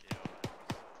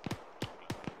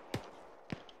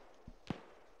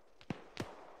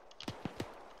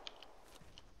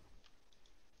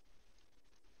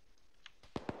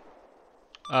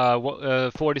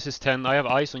 For this is 10. I have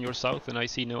eyes on your south and I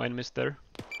see no enemies there.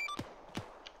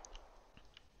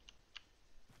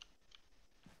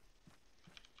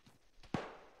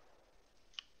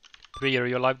 3, are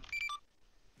you alive?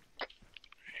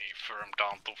 Firm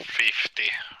down to 50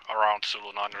 around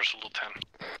Zulu 9 or Zulu 10.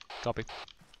 Copy.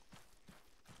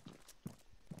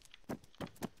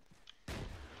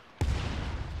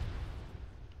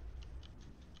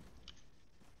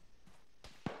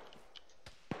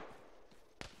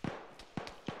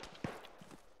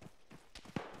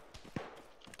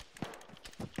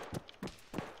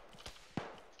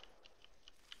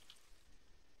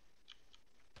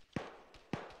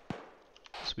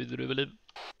 Svider över liv.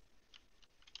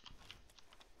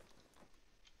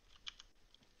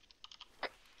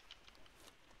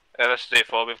 This is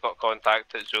A4, we've got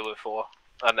contact at Zulu 4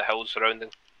 and the hills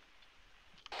surrounding.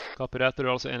 Copy that, there are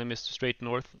also enemies straight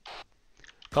north.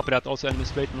 Copy that, also enemies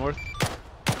straight north.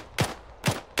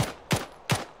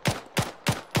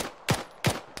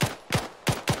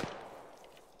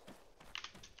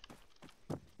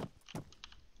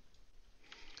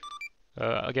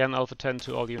 Again, Alpha 10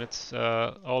 to all units.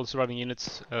 All surrounding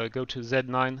units, go to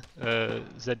Z9,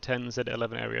 Z10,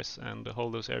 Z11 areas and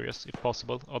hold those areas if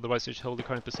possible. Otherwise, you should hold the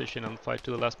current position and fight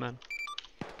to the last man.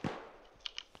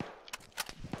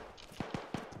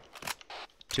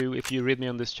 2, if you read me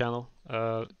on this channel,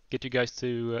 get you guys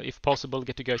to, if possible,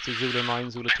 get you guys to Zulu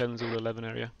 9, Zulu 10, Zulu 11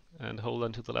 area and hold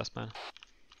until the last man.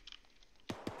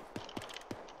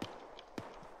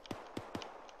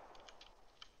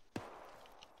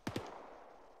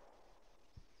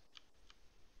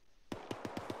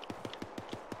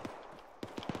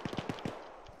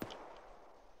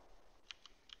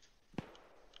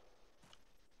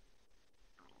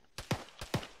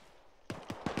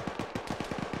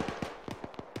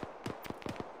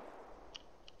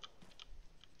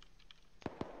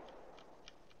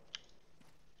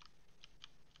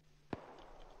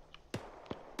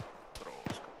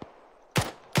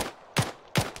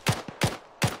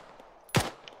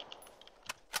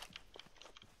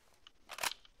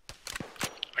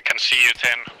 see you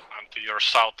 10. I'm to your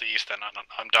southeast and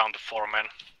I'm down to 4 men.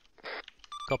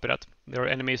 Copy that. There are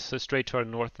enemies straight to our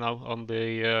north now on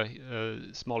the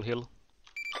small hill.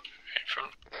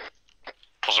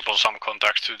 Possible some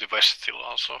contact to the west still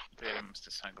also.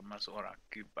 Ilmeisesti sainko mä suoraan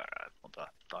kypärää, että muuta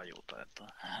tajuta, että...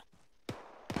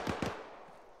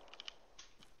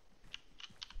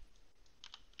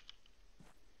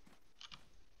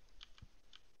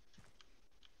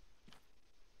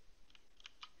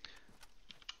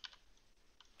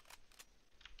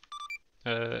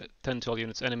 Uh, 10-12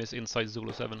 units, enemies inside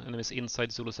Zulu 7. Enemies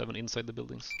inside Zulu 7, inside the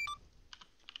buildings.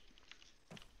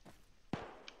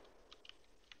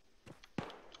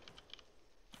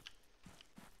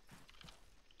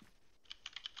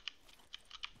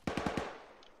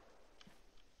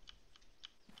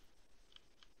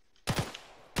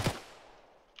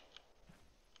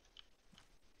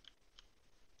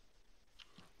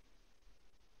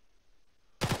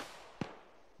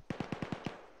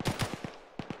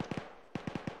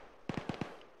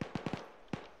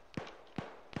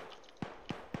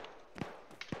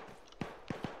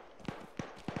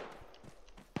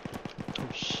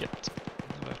 Oh shit.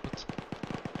 Vad har jag fått?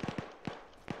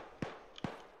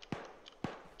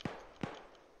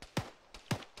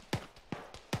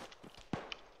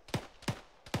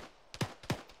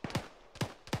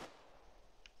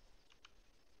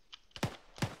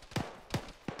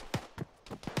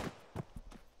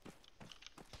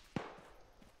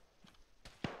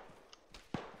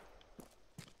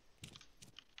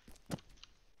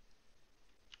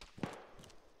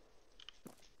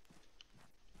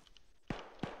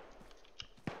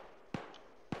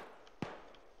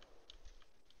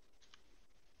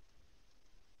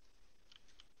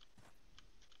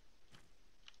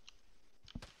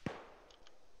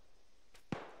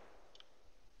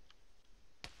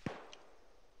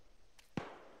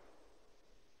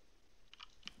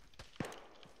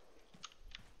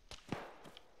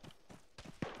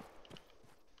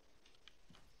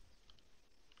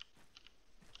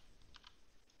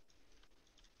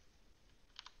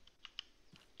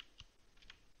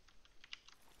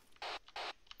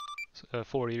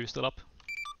 Four of you still up.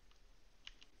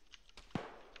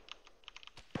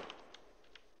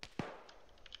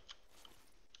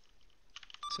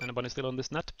 Is anybody still on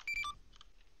this net?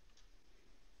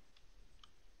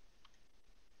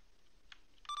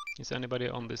 Is anybody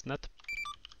on this net?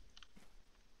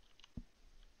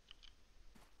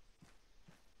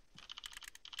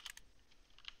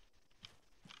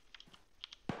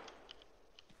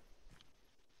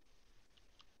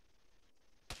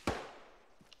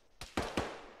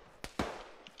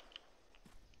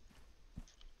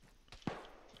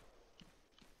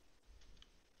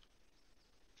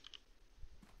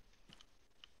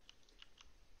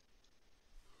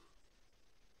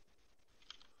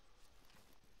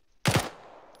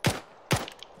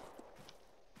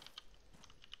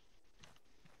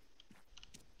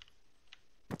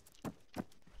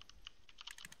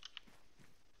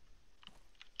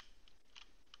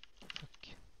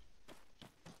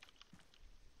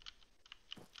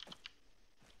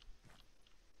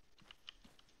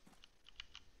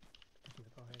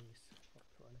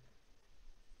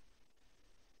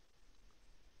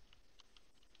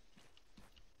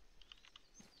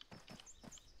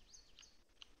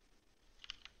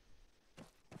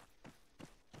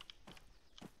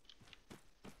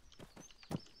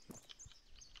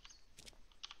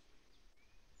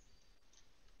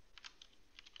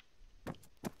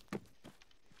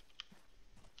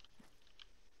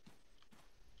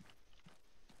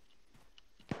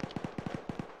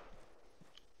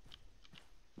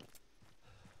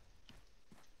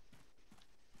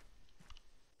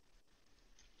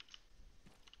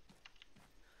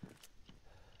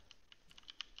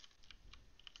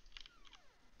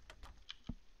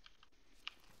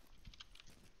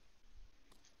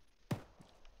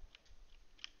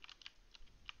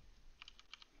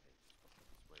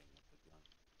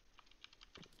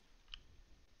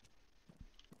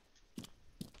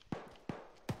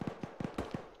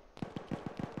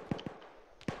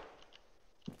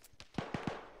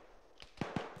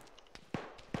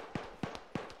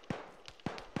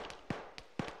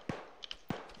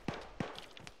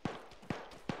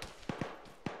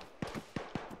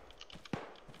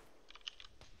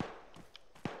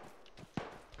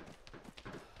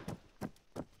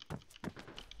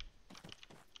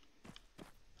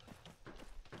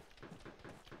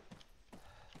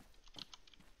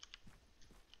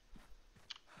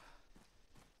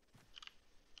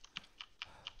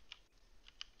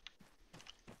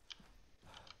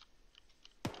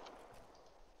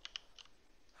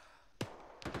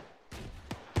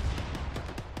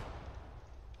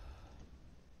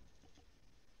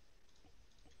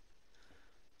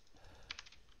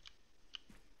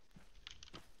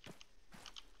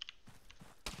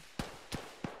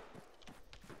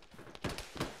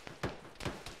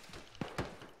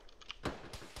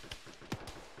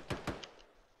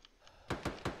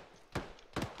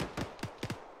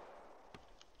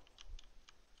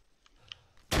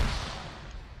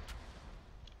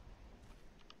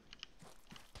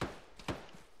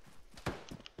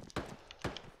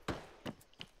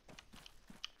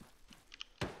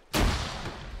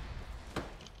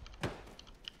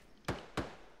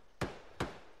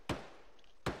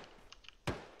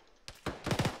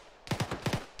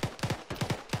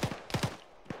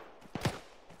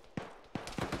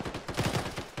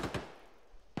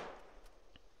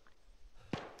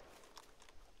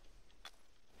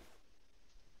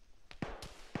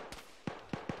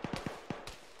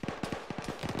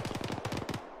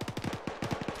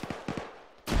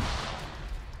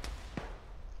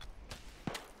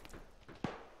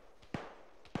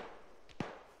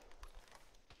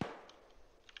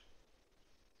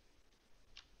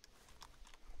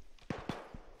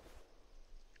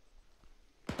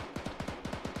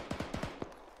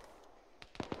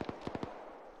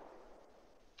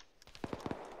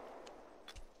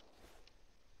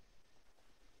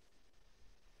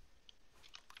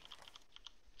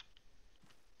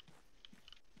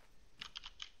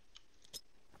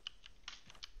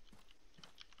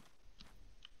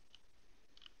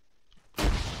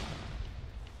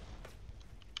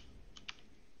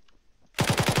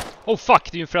 Oh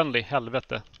fuck, det är ju en friendly,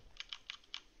 helvete.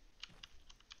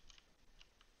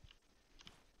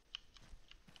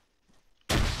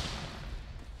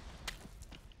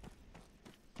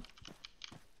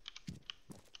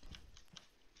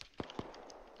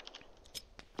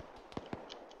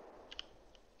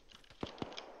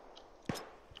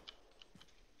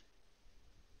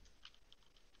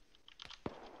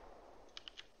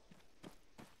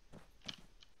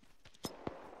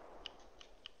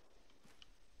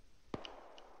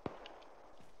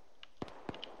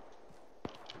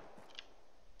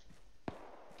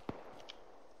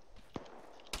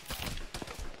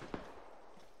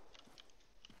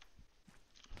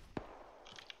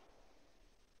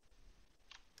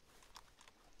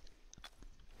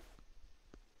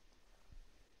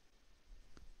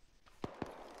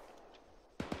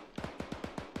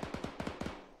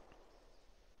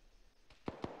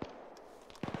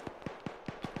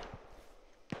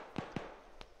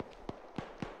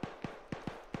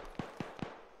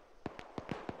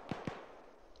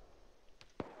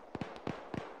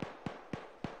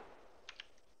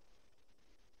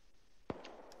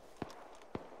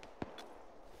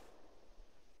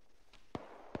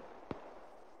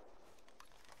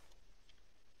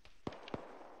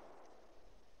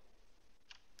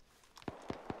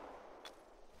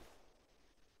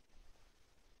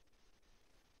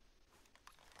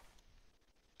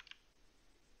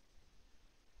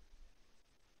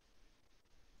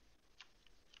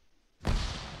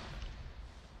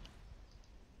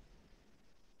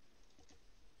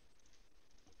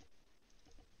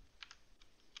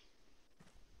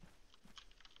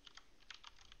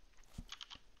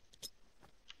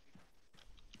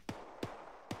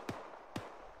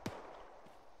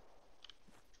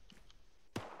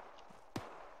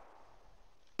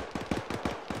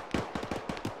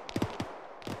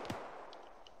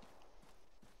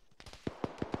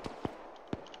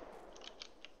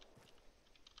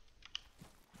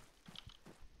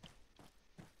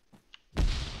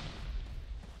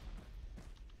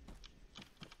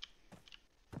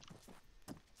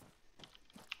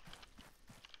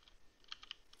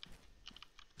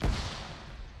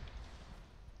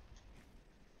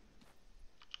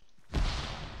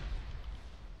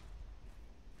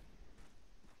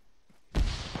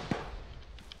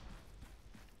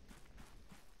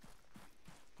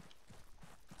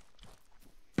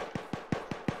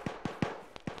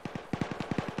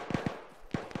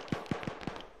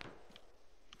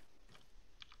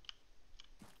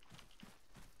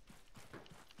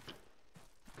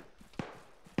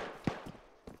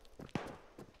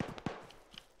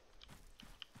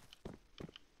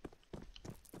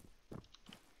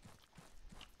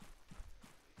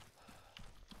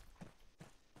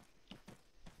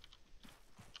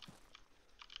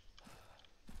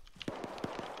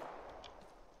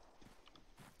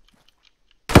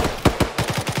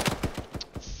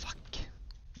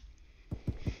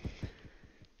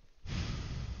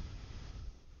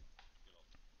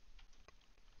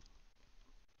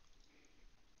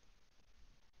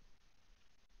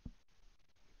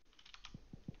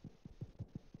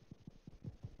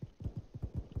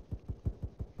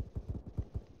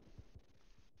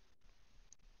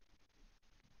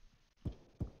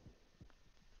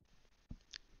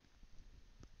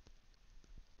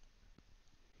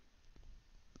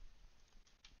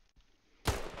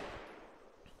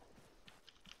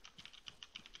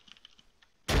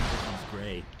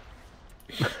 Great.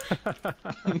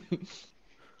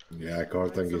 Yeah,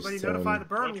 Cortank is Somebody notify the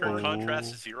burn turn ward.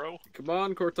 contrast is 0. Come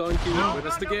on, Cortanky, win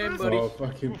us the game, buddy. Oh,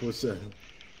 fucking pussy.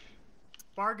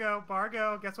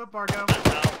 Bargo, guess what, Bargo?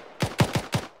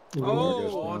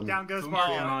 Oh, down goes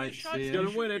Bargo. He's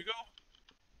gonna win it.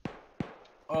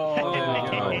 Oh,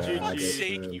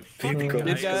 GG.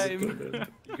 Good game.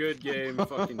 Good game.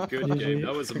 Fucking good game.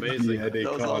 That was amazing. Yeah, the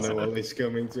carnival is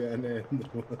coming to an end.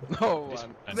 Oh,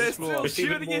 man. They're still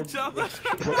shooting each other.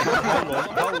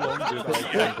 How long did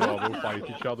Alpha and Bravo fight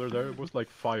each other there? It was like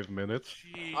 5 minutes.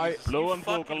 Blow and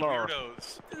vocal are.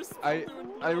 I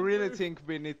really think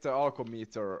we need the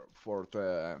alcometer for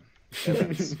the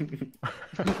events.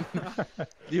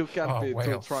 You can't be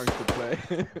too drunk to play.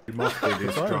 You must be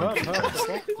this drunk.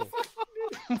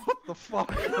 What the fuck?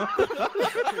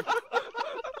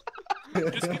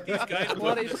 Just get these guys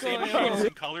put the same shapes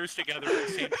and colors together in the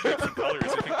same shapes and colors. I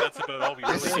think that's about all we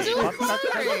really need.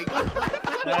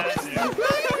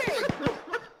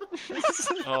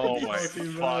 Oh my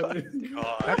fucking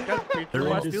god.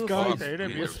 They're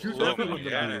in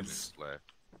disguise.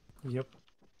 Yep.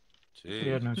 Jeez. We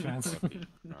had no chance. What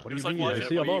do you mean? I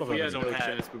see a lot of them. had no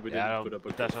chance, but we didn't put up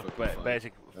a That's good a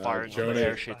basic firing on the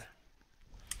air shit.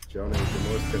 Johnny is the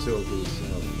most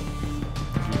casualties.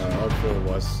 OPFOR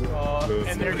was losing.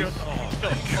 And there goes. Oh my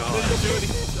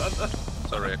god.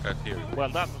 Sorry, I can't hear you. Well,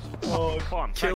 that was fun.